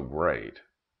not so great.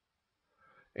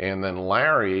 And then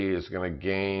Larry is going to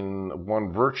gain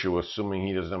 1 virtue, assuming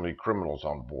he doesn't have any criminals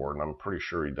on board, and I'm pretty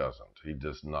sure he doesn't. He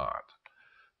does not.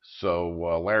 So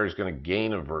Larry's going to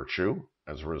gain a virtue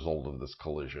as a result of this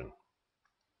collision.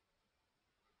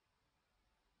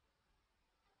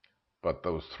 But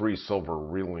those 3 silver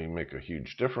really make a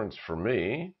huge difference for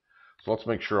me. So let's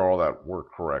make sure all that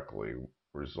worked correctly.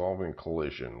 Resolving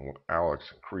collision.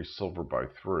 Alex increased silver by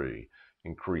 3,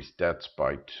 increased debts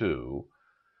by 2.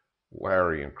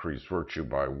 Larry increased virtue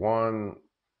by 1.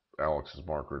 Alex's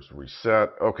markers reset.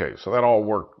 Okay, so that all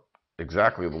worked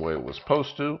exactly the way it was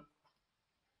supposed to.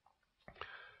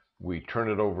 We turn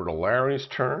it over to Larry's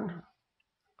turn.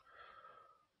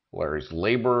 Larry's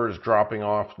labor is dropping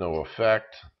off, no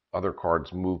effect. Other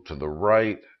cards move to the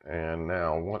right. And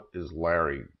now, what is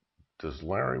Larry? Does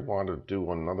Larry want to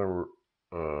do another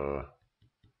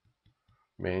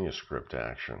manuscript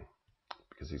action?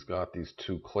 Because he's got these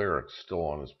 2 clerics still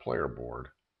on his player board.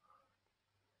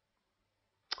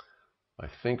 I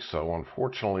think so.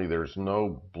 Unfortunately, there's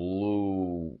no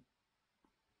blue.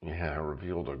 Yeah,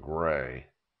 revealed a gray.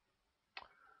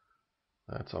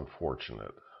 That's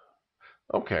unfortunate.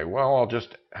 Okay, well, I'll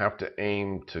just have to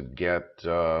aim to get,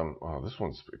 oh, this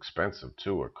one's expensive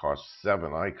too. It costs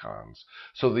 7 icons.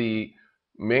 So the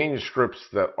manuscripts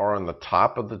that are on the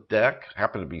top of the deck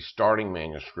happen to be starting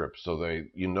manuscripts, so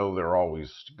they're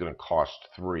always going to cost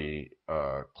 3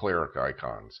 cleric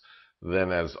icons.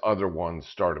 Then as other ones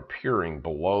start appearing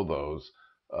below those,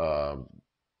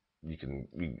 you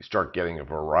start getting a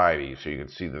variety. So you can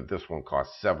see that this one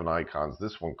costs 7 icons,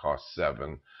 this one costs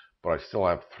 7, but I still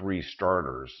have 3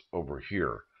 starters over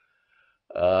here.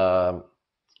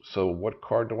 So what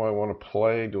card do I want to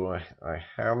play? I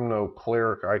have no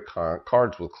cleric icon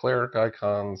cards with cleric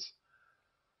icons,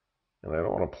 and I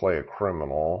don't want to play a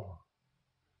criminal.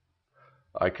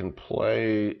 I can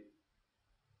play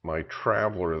my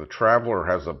Traveler. The Traveler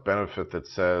has a benefit that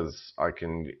says I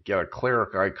can get a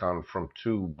cleric icon from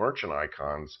 2 merchant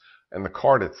icons, and the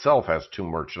card itself has 2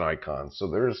 merchant icons. So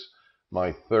there's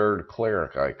my 3rd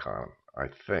cleric icon, I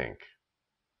think.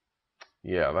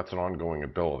 Yeah, that's an ongoing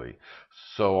ability.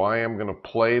 So I am going to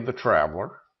play the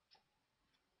Traveler.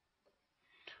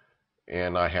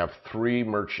 And I have 3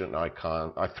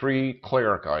 3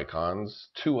 cleric icons,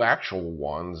 2 actual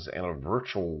ones, and a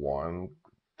virtual one,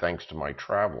 thanks to my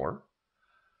Traveler.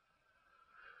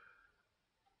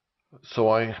 So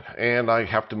I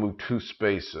have to move 2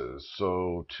 spaces.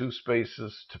 So 2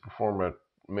 spaces to perform a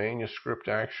manuscript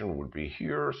action would be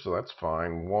here, so that's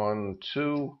fine. 1,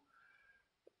 2.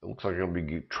 It looks like I'm going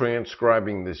to be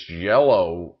transcribing this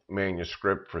yellow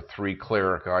manuscript for 3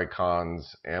 cleric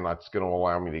icons, and that's going to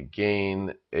allow me to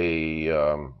gain a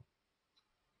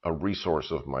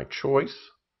resource of my choice.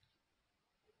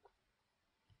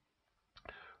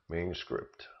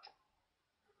 Manuscript.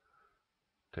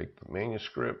 Take the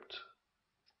manuscript.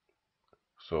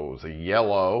 So it was a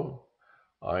yellow.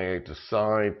 I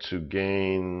decide to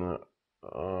gain,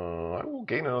 I will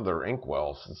gain another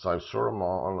inkwell since I'm sort of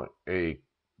on a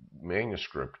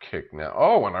manuscript kick now.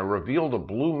 Oh, and I revealed a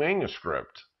blue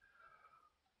manuscript.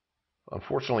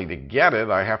 Unfortunately, to get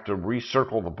it, I have to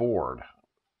recircle the board.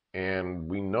 And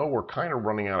we know we're kind of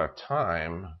running out of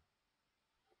time.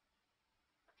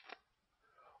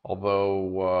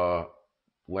 Although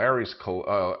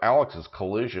Alex's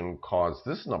collision caused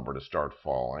this number to start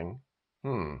falling.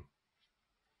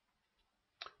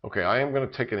 Okay, I am going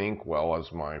to take an inkwell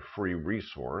as my free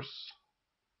resource.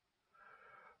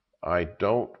 I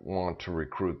don't want to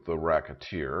recruit the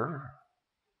racketeer.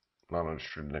 Not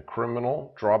interested in a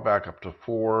criminal. Draw back up to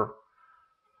 4.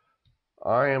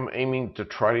 I am aiming to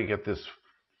try to get this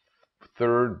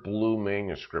third blue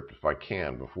manuscript if I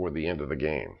can before the end of the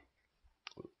game.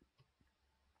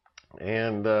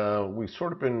 And we've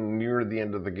sort of been near the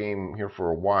end of the game here for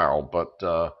a while,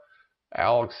 but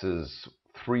Alex is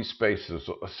 6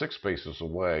 spaces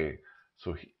away,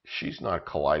 so she's not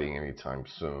colliding anytime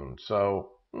soon.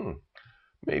 So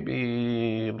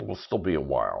maybe it will still be a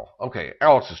while. Okay,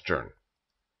 Alex's turn.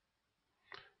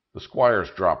 The squire's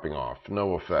dropping off,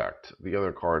 no effect. The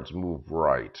other cards move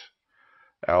right.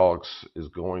 Alex is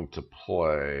going to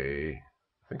play,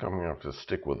 I think I'm going to have to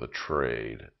stick with a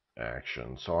trade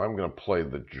action. So I'm going to play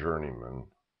the journeyman.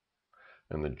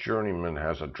 And the journeyman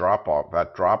has a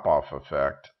that drop-off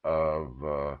effect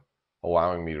of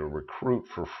allowing me to recruit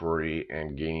for free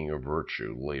and gaining a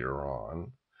virtue later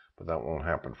on. But that won't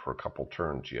happen for a couple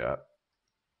turns yet.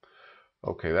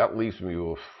 Okay, that leaves me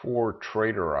with 4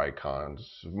 trader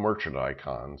icons, merchant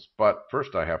icons. But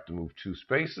first I have to move 2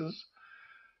 spaces.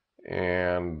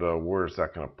 And where's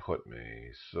that going to put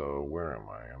me? So where am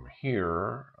I? I'm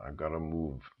here. I've got to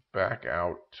move back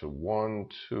out to 1,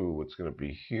 2. It's going to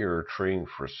be here, trading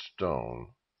for stone.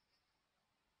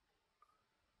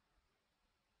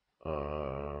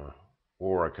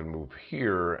 Or I can move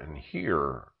here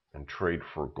and trade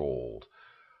for gold.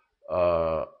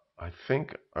 I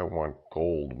think I want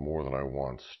gold more than I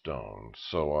want stone.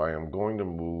 So I am going to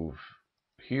move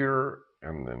here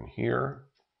and then here.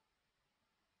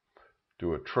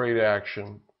 Do a trade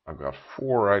action. I've got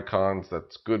 4 icons.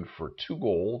 That's good for 2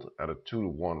 gold at a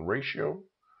 2-to-1 ratio.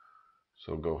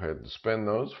 So go ahead and spend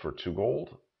those for 2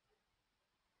 gold,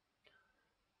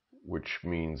 which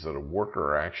means that a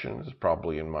worker action is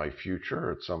probably in my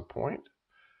future at some point.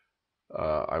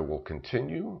 I will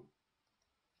continue.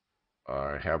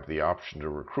 I have the option to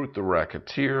recruit the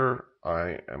racketeer.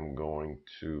 I am going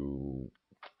to,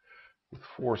 with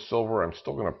 4 silver, I'm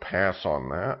still going to pass on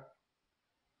that.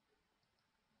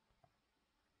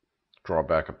 Draw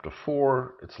back up to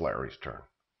 4. It's Larry's turn.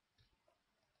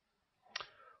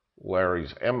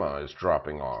 Larry's Emma is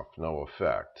dropping off. No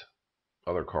effect.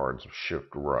 Other cards shift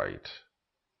right.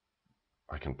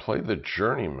 I can play the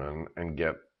journeyman and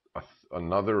get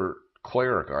another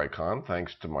cleric icon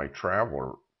thanks to my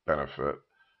traveler benefit.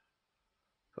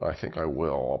 I think I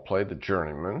will. I'll play the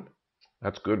journeyman.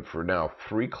 That's good for now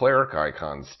 3 cleric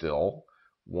icons still.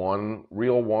 1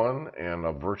 real one and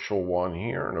a virtual one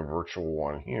here and a virtual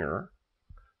one here,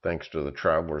 thanks to the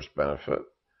traveler's benefit.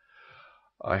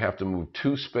 I have to move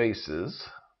 2 spaces,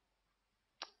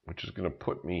 which is going to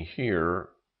put me here,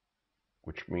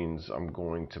 which means I'm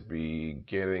going to be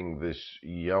getting this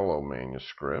yellow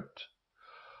manuscript.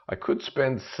 I could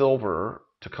spend silver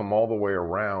to come all the way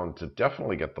around to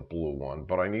definitely get the blue one,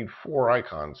 but I need 4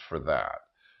 icons for that.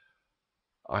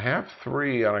 I have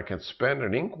 3 and I can spend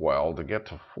an inkwell to get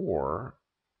to 4.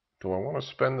 Do I want to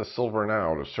spend the silver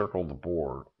now to circle the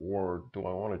board, or do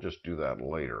I want to just do that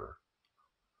later?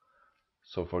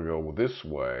 So if I go this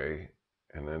way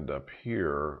and end up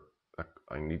here,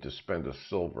 I need to spend a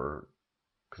silver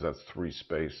because that's 3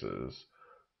 spaces.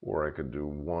 Or I could do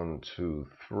 1, 2,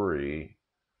 3,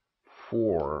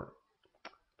 4,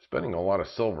 spending a lot of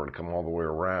silver to come all the way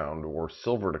around, or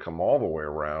silver to come all the way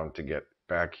around to get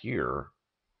back here.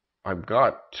 I've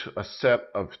got a set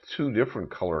of 2 different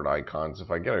colored icons.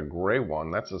 If I get a gray one,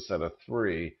 that's a set of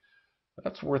 3.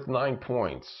 That's worth 9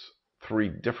 points. 3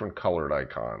 different colored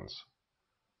icons.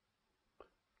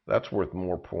 That's worth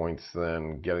more points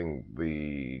than getting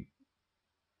the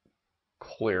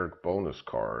cleric bonus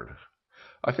card.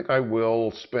 I think I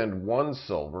will spend 1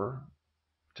 silver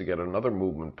to get another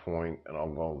movement point, and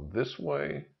I'll go this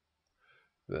way,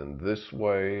 then this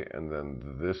way, and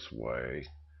then this way,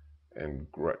 and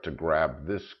to grab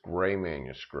this gray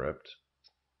manuscript.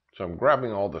 So I'm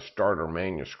grabbing all the starter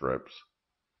manuscripts,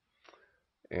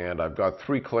 and I've got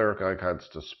 3 cleric icons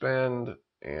to spend,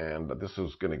 and this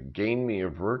is going to gain me a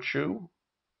virtue.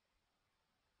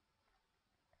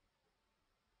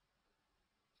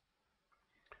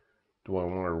 Do I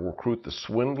want to recruit the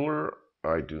swindler?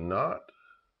 I do not.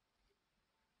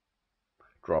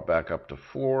 Draw back up to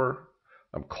 4.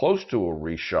 I'm close to a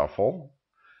reshuffle.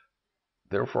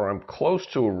 Therefore, I'm close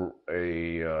to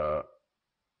a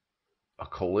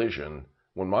collision.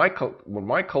 When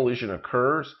my collision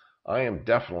occurs, I am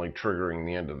definitely triggering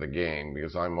the end of the game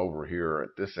because I'm over here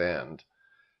at this end,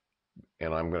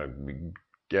 and I'm going to be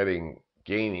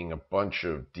gaining a bunch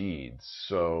of deeds.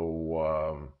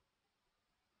 So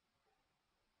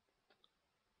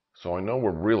So I know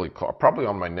we're really close. Probably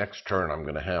on my next turn, I'm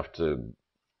going to have to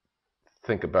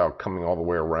think about coming all the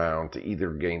way around to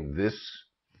either gain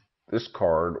this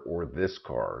card or this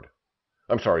card.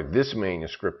 I'm sorry, this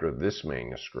manuscript or this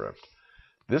manuscript.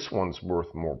 This one's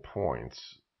worth more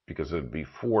points because it'd be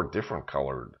 4 different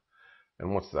colored.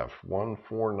 And what's that? 1,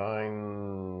 4,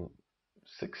 9,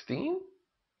 16?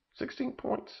 16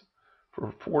 points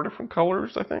for 4 different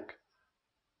colors, I think.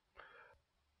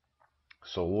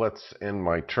 So let's end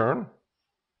my turn.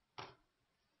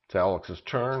 It's Alex's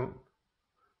turn.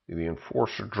 The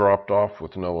Enforcer dropped off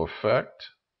with no effect.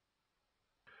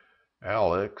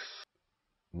 Alex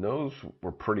knows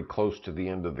we're pretty close to the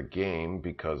end of the game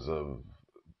because of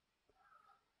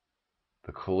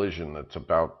the collision that's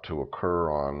about to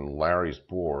occur on Larry's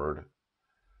board.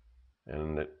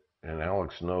 And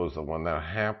Alex knows that when that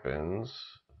happens,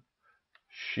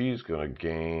 she's going to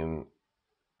gain,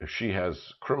 if she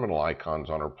has criminal icons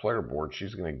on her player board,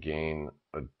 she's going to gain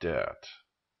a debt,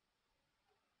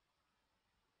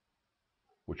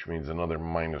 which means another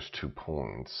 -2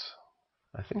 points.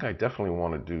 I think I definitely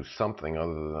want to do something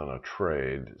other than a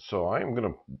trade, so I am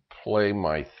going to play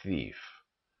my thief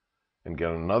and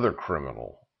get another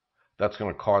criminal. That's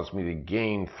going to cause me to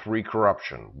gain 3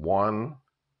 corruption. 1,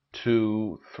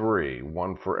 2, 3.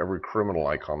 1 for every criminal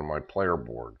icon on my player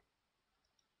board.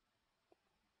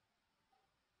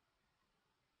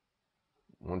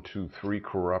 1, 2, 3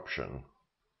 corruption.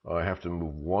 I have to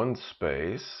move 1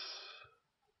 space.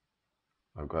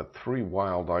 I've got 3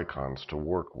 wild icons to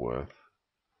work with.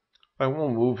 I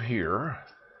will move here.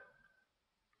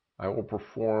 I will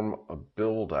perform a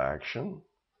build action.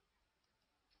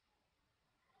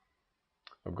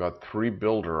 I've got 3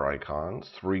 builder icons,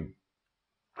 3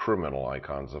 criminal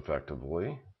icons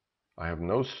effectively. I have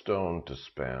no stone to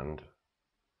spend.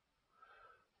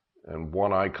 And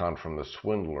 1 icon from the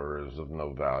Swindler is of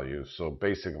no value. So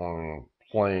basically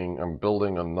I'm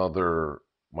building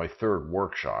my 3rd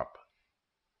workshop,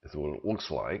 is what it looks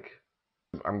like.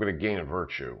 I'm going to gain a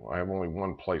virtue. I have only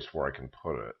 1 place where I can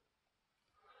put it.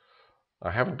 I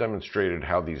haven't demonstrated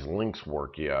how these links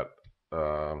work yet.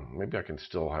 Maybe I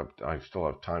still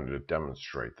have time to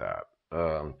demonstrate that.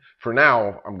 For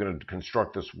now, I'm going to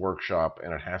construct this workshop,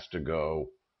 and it has to go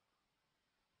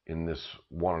in this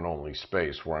one and only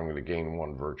space where I'm going to gain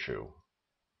 1 virtue.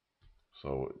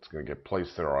 So it's going to get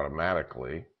placed there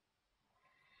automatically.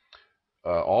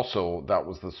 Also, that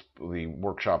was the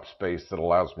workshop space that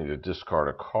allows me to discard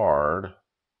a card.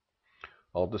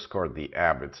 I'll discard the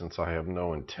Abbot since I have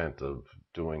no intent of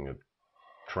doing a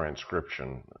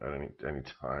transcription at any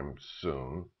time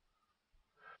soon.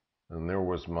 And there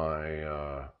was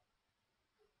my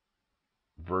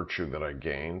virtue that I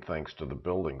gained thanks to the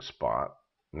building spot.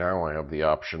 Now I have the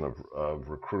option of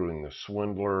recruiting the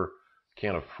Swindler.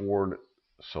 Can't afford,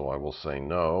 so I will say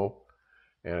no.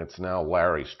 And it's now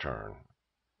Larry's turn.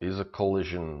 Is a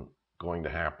collision going to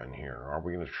happen here? Are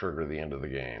we going to trigger the end of the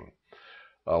game?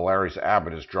 Larry's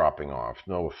Abbot is dropping off.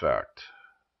 No effect.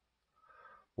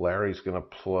 Larry's going to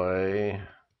play...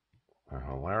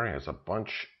 Larry has a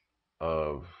bunch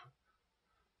of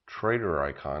trader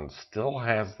icons. Still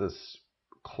has this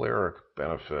cleric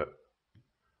benefit.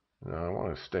 Now I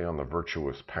want to stay on the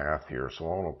virtuous path here, so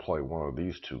I want to play one of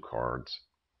these 2 cards.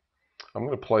 I'm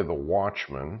going to play the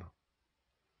Watchman,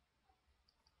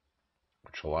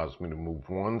 which allows me to move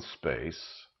 1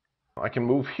 space. I can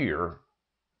move here.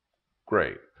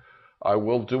 Great. I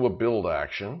will do a build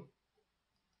action.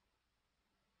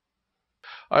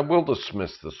 I will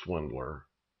dismiss the Swindler,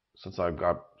 since I've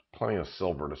got plenty of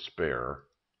silver to spare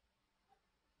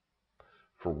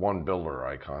for 1 builder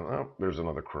icon. Oh, there's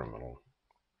another criminal.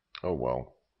 Oh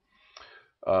well.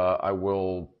 I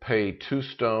will pay 2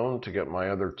 stone to get my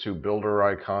other 2 builder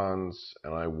icons,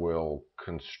 and I will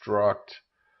construct,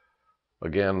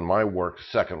 again, my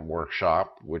 2nd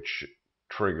workshop, which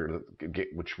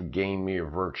would gain me a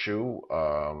virtue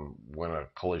when a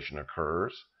collision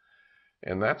occurs.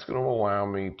 And that's going to allow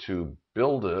me to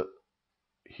build it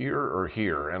here or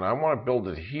here. And I want to build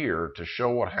it here to show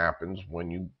what happens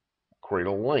when you create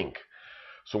a link.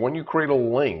 So when you create a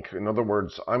link, in other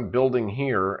words, I'm building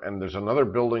here, and there's another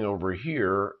building over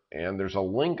here, and there's a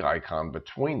link icon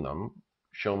between them,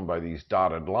 shown by these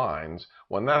dotted lines.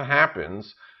 When that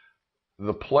happens,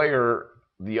 the player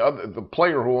who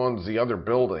owns the other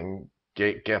building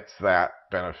gets that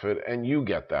benefit, and you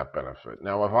get that benefit.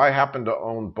 Now, if I happen to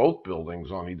own both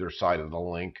buildings on either side of the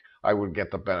link, I would get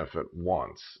the benefit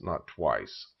once, not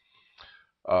twice.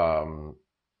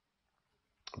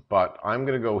 But I'm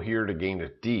going to go here to gain a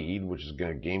deed, which is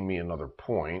going to gain me another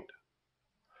point.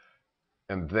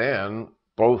 And then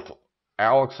both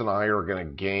Alex and I are going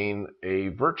to gain a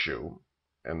virtue.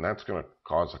 and that's going to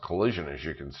cause a collision, as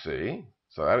you can see.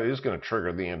 So that is going to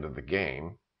trigger the end of the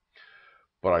game.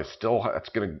 But I still, that's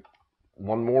going to,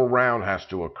 one more round has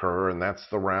to occur, and that's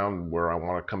the round where I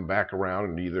want to come back around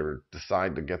and either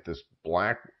decide to get this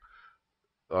black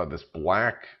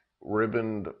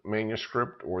ribboned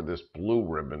manuscript or this blue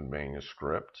ribboned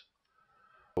manuscript.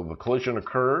 So the collision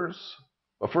occurs.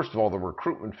 Well, first of all, the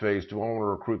recruitment phase. Do I want to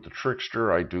recruit the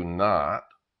trickster? I do not.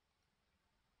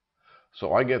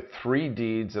 So I get 3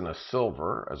 deeds and a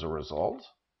silver as a result.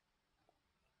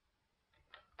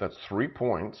 That's 3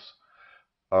 points.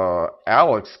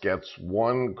 Alex gets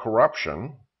 1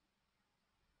 corruption.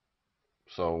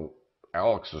 So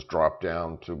Alex has dropped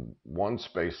down to 1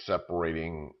 space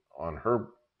separating on her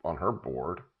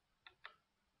board.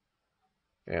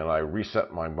 And I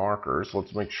reset my markers.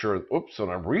 Let's make sure, oops, and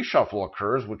a reshuffle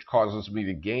occurs, which causes me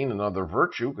to gain another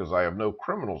virtue because I have no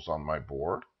criminals on my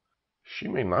board. She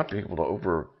may not be able to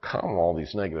overcome all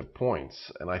these negative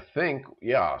points. And I think,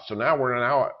 yeah, so now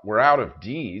we're out of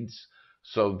deeds.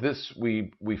 So this,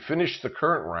 we finished the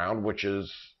current round, which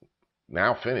is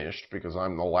now finished because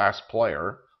I'm the last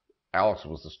player. Alex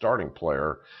was the starting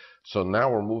player. So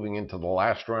now we're moving into the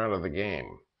last round of the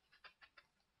game.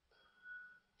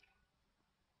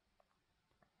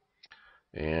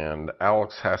 And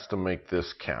Alex has to make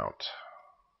this count.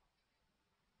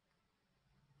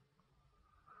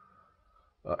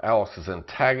 Alex's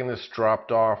antagonist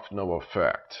dropped off, no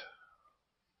effect.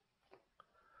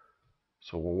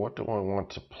 So what do I want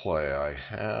to play? I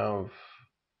have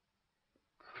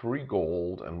 3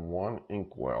 gold and 1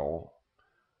 inkwell.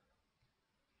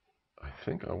 I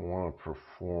think I want to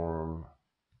perform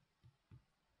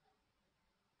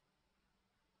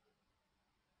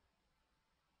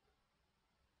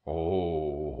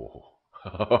oh,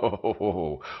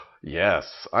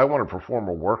 yes, I want to perform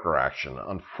a worker action.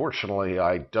 Unfortunately,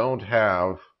 I don't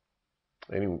have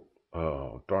any,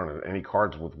 oh, darn it, any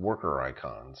cards with worker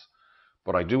icons.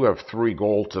 But I do have 3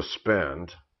 gold to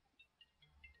spend.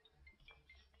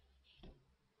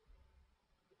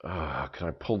 Can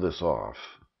I pull this off?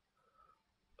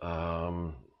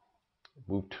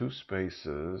 Move 2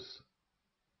 spaces.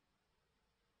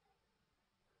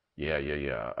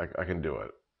 Yeah. I can do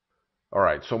it. All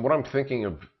right. So what I'm thinking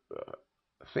of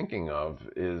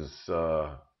is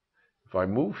if I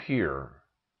move here,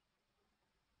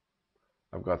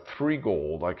 I've got 3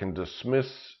 gold. I can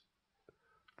dismiss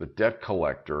the debt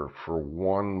collector for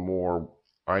 1 more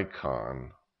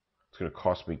icon. It's going to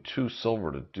cost me 2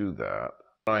 silver to do that.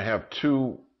 I have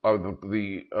 2 of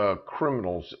the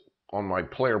criminals on my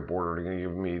player board are going to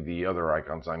give me the other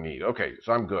icons I need. Okay,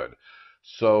 so I'm good.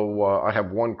 So I have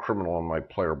 1 criminal on my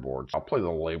player board. I'll play the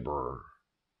laborer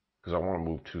because I want to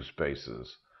move 2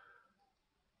 spaces.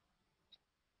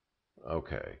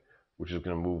 Okay, which is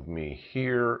going to move me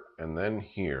here and then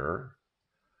here.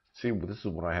 See, this is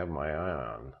what I have my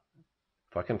eye on.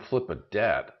 If I can flip a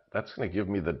debt, that's going to give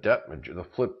me the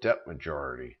flip debt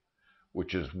majority,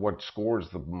 which is what scores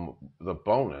the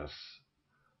bonus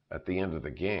at the end of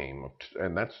the game,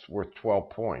 and that's worth 12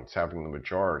 points, having the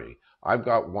majority. I've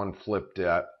got 1 flip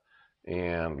debt,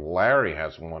 and Larry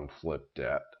has 1 flip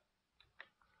debt.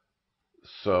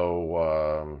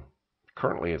 So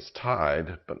currently it's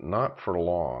tied, but not for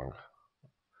long.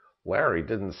 Larry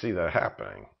didn't see that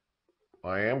happening.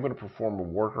 I am going to perform a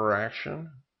worker action.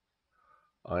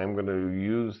 I am going to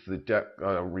use the debt,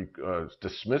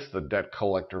 dismiss the debt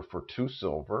collector for 2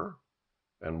 silver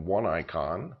and 1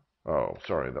 icon. Oh,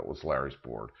 sorry, that was Larry's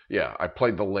board. Yeah, I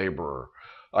played the laborer.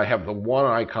 I have the 1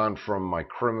 icon from my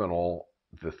criminal,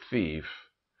 the thief.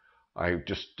 I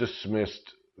just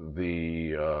dismissed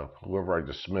the, whoever I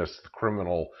dismissed, the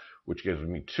criminal, which gives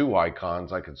me 2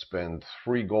 icons. I could spend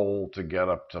 3 gold to get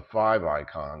up to 5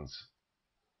 icons,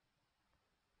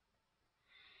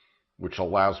 which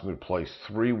allows me to place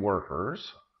 3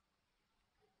 workers.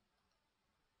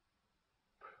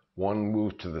 1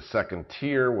 move to the 2nd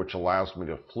tier, which allows me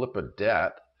to flip a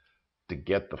debt to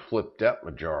get the flip debt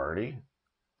majority.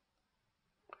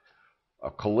 A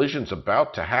collision's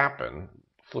about to happen.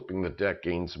 Flipping the debt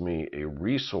gains me a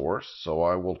resource, so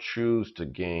I will choose to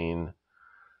gain,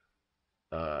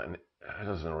 it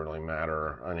doesn't really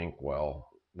matter, an inkwell,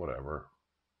 whatever.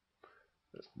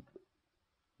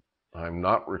 I'm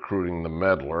not recruiting the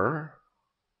meddler.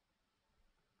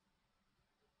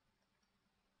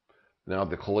 Now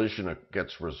the collision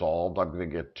gets resolved. I'm going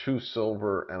to get 2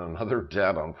 silver and another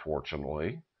debt,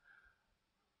 unfortunately.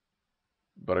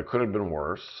 But it could have been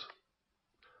worse.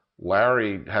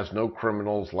 Larry has no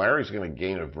criminals. Larry's going to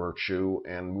gain a virtue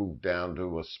and move down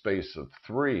to a space of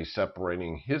 3,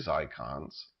 separating his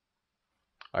icons.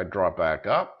 I draw back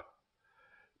up.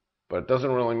 But it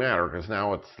doesn't really matter because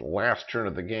now it's the last turn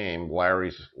of the game,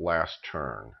 Larry's last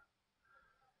turn.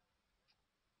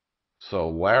 So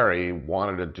Larry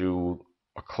wanted to do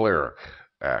a cleric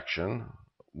action,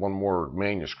 one more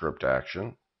manuscript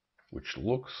action, which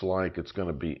looks like it's going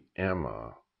to be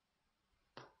Emma.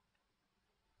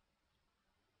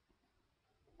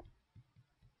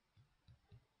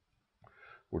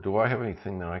 Or do I have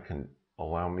anything that I can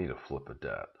allow me to flip a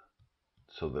debt?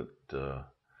 So that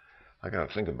I got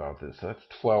to think about this. That's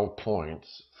 12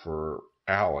 points for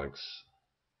Alex.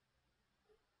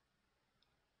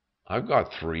 I've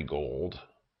got 3 gold.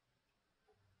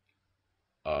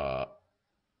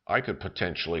 I could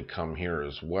potentially come here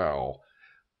as well,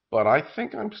 but I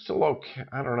think I'm still okay.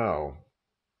 I don't know.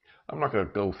 I'm not going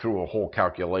to go through a whole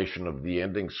calculation of the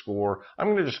ending score.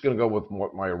 I'm just going to go with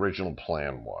what my original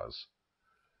plan was.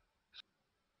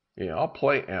 Yeah, I'll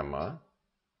play Emma.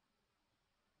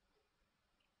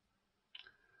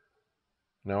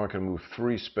 Now I can move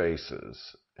 3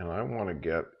 spaces, and I want to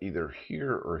get either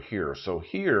here or here. So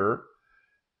here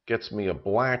gets me a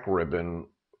black ribbon,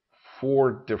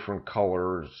 4 different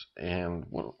colors, and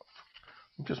well,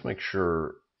 just make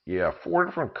sure, yeah, 4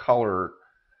 different color.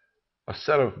 A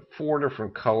set of 4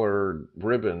 different colored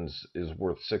ribbons is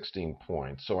worth 16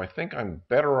 points. So I think I'm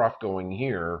better off going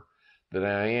here than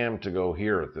I am to go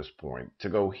here at this point. To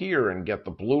go here and get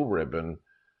the blue ribbon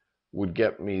would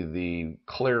get me the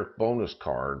cleric bonus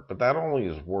card, but that only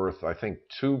is worth, I think,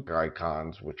 2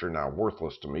 icons, which are now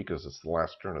worthless to me because it's the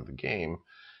last turn of the game,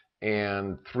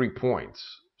 and 3 points.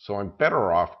 So I'm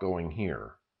better off going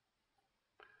here.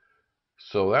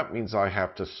 So that means I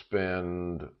have to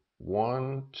spend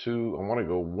 1, 2, I want to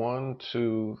go 1,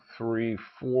 2, 3,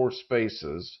 4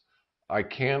 spaces. I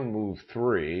can move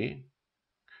 3.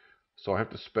 So I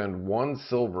have to spend 1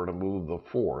 silver to move the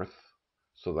 4th.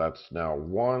 So that's now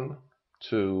 1,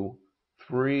 2,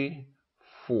 3,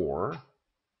 4.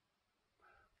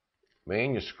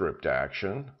 Manuscript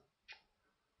action.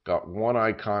 Got 1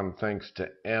 icon thanks to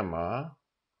Emma.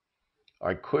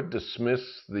 I could dismiss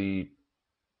the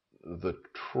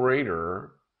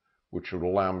traitor, which would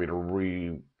allow me to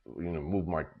move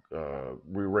my,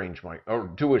 rearrange my, or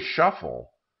do a shuffle.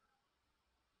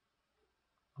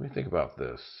 Let me think about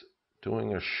this.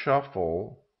 Doing a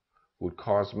shuffle would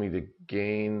cause me to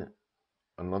gain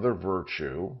another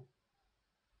virtue.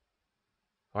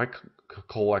 If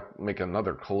I make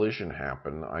another collision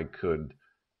happen, I could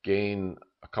gain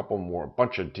a couple more, a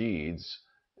bunch of deeds,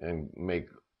 and make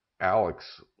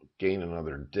Alex gain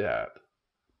another debt.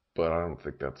 But I don't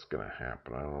think that's going to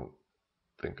happen. I don't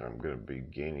think I'm going to be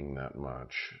gaining that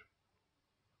much.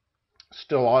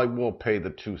 Still, I will pay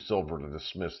the 2 silver to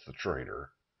dismiss the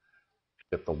traitor.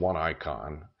 Get the 1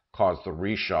 icon, cause the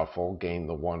reshuffle, gain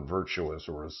the 1 virtue as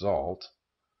a result.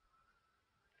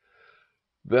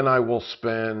 Then I will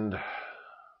spend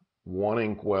 1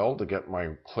 inkwell to get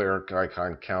my cleric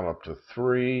icon count up to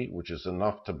 3, which is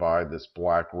enough to buy this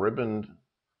black ribbon,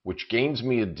 which gains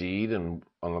me a deed and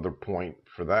another point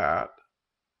for that.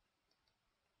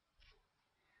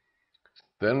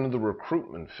 Then the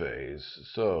recruitment phase.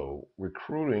 So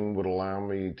recruiting would allow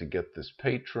me to get this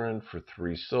patron for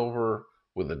 3 silver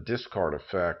with a discard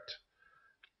effect.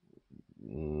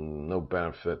 No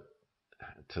benefit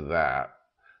to that.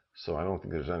 So I don't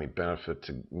think there's any benefit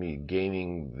to me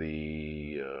gaining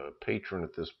the patron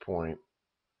at this point.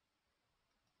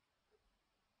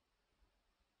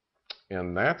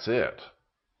 And that's it.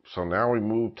 So now we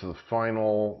move to the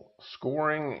final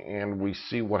scoring and we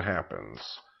see what happens.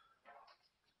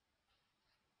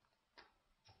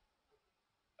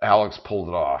 Alex pulled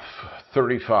it off,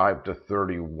 35 to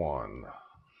 31.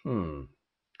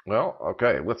 Well,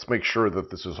 okay, let's make sure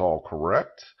that this is all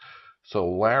correct. So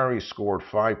Larry scored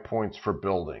 5 points for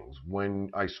buildings. When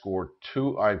I scored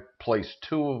 2, I placed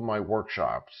 2 of my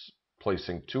workshops.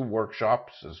 Placing 2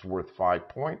 workshops is worth 5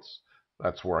 points.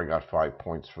 That's where I got 5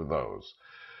 points for those.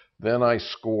 Then I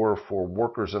score for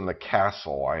workers in the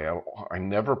castle. I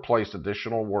never placed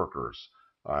additional workers.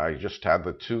 I just had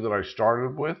the 2 that I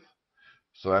started with.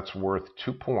 So that's worth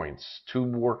 2 points. 2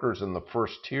 workers in the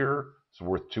first tier is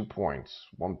worth 2 points.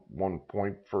 One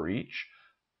point for each.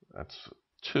 That's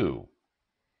 2.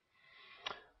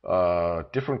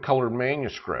 Different colored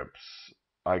manuscripts.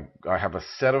 I have a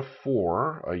set of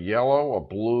 4, a yellow, a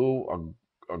blue,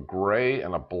 a gray,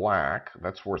 and a black.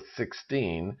 That's worth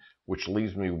 16, which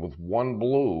leaves me with 1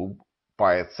 blue.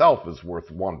 By itself is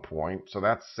worth 1 point, so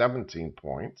that's 17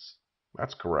 points.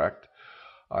 That's correct.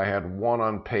 I had 1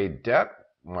 unpaid debt,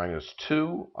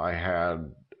 -2. I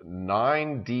had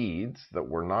 9 deeds that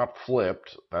were not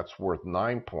flipped. That's worth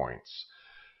 9 points.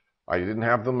 I didn't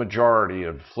have the majority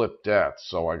of flipped debts,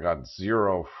 so I got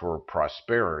 0 for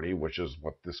prosperity, which is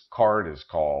what this card is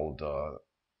called.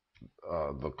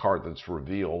 The card that's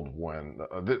revealed when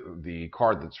the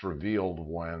card that's revealed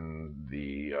when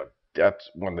the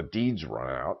when the deeds run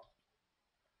out.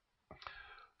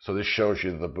 So this shows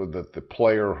you that the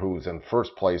player who's in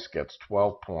first place gets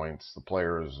 12 points. The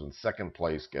player who's in second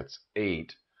place gets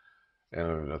 8.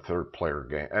 And in a third player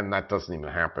game, and that doesn't even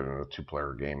happen in a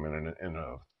 2-player game. And in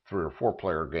a 3 or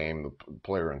 4-player game, the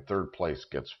player in third place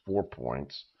gets 4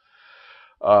 points.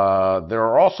 There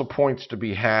are also points to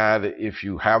be had if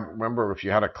you have, remember, if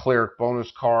you had a cleric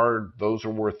bonus card, those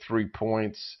are worth 3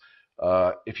 points.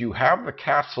 If you have the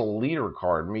castle leader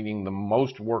card, meaning the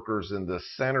most workers in the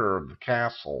center of the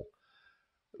castle.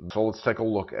 So let's take a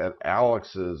look at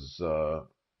Alex's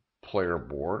player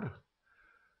board.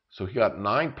 So he got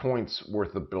 9 points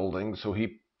worth of building. So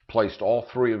he placed all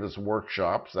 3 of his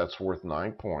workshops. That's worth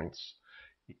 9 points.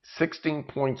 16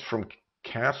 points from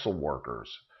castle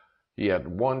workers. He had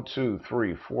 1, 2,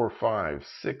 3, 4, 5,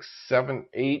 6, 7,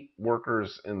 8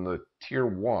 workers in the tier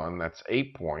 1. That's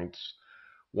 8 points.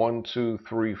 1, 2,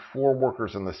 3, 4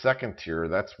 workers in the second tier.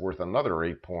 That's worth another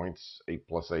 8 points. 8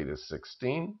 plus 8 is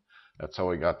 16. That's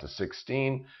how he got to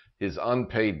 16. His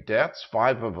unpaid debts,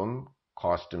 5 of them,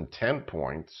 cost him 10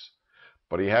 points.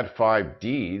 But he had 5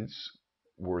 deeds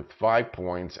worth 5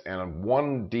 points, and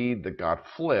 1 deed that got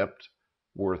flipped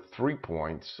worth 3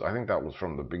 points. I think that was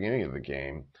from the beginning of the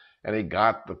game. And he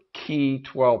got the key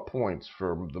 12 points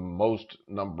for the most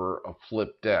number of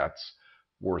flipped debts,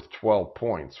 worth 12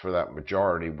 points for that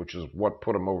majority, which is what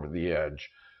put him over the edge.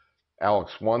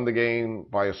 Alex won the game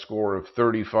by a score of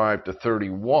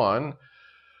 35-31.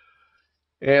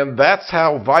 And that's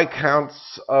how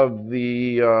Viscounts of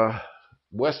the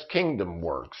West Kingdom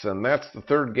works. And that's the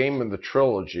 3rd game in the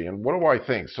trilogy. And what do I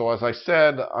think? So as I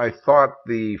said, I thought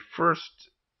the first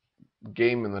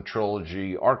game in the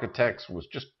trilogy, Architects, was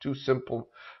just too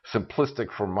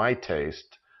simplistic for my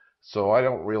taste. So I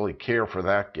don't really care for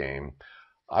that game.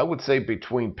 I would say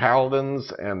between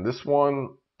Paladins and this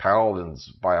one,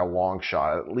 Paladins by a long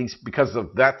shot, at least because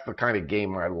of that's the kind of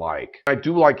game I like. I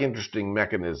do like interesting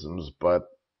mechanisms, but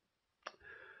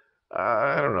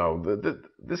I don't know.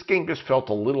 This game just felt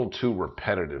a little too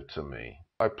repetitive to me.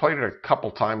 I played it a couple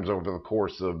times over the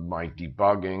course of my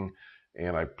debugging,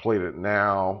 and I played it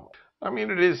now. I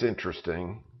mean, it is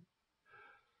interesting,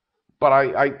 but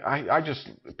I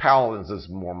just, Paladins is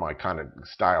more my kind of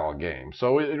style of game.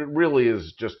 So it really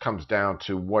is just comes down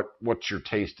to what's your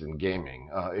taste in gaming.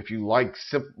 If you like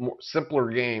simpler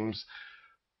games,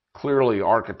 clearly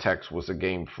Architects was a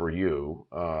game for you.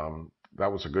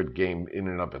 That was a good game in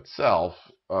and of itself.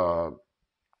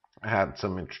 Had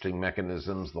some interesting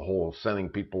mechanisms, the whole sending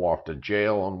people off to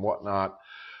jail and whatnot.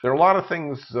 There are a lot of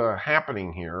things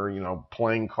happening here, you know,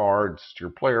 playing cards to your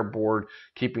player board,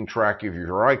 keeping track of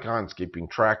your icons, keeping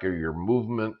track of your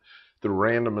movement, the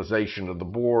randomization of the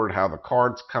board, how the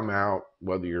cards come out,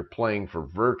 whether you're playing for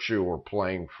virtue or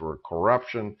playing for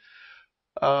corruption.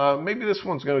 Maybe this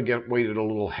one's going to get weighted a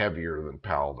little heavier than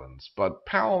Paladins, but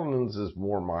Paladins is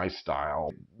more my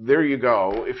style. There you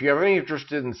go. If you have any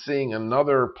interest in seeing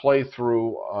another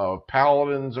playthrough of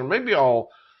Paladins, or maybe I'll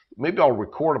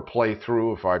record a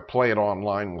playthrough if I play it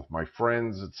online with my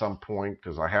friends at some point,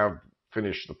 because I have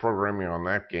finished the programming on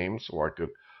that game, so I could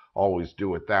always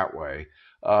do it that way.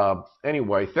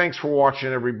 Anyway, thanks for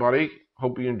watching, everybody.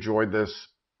 Hope you enjoyed this.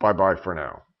 Bye-bye for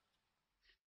now.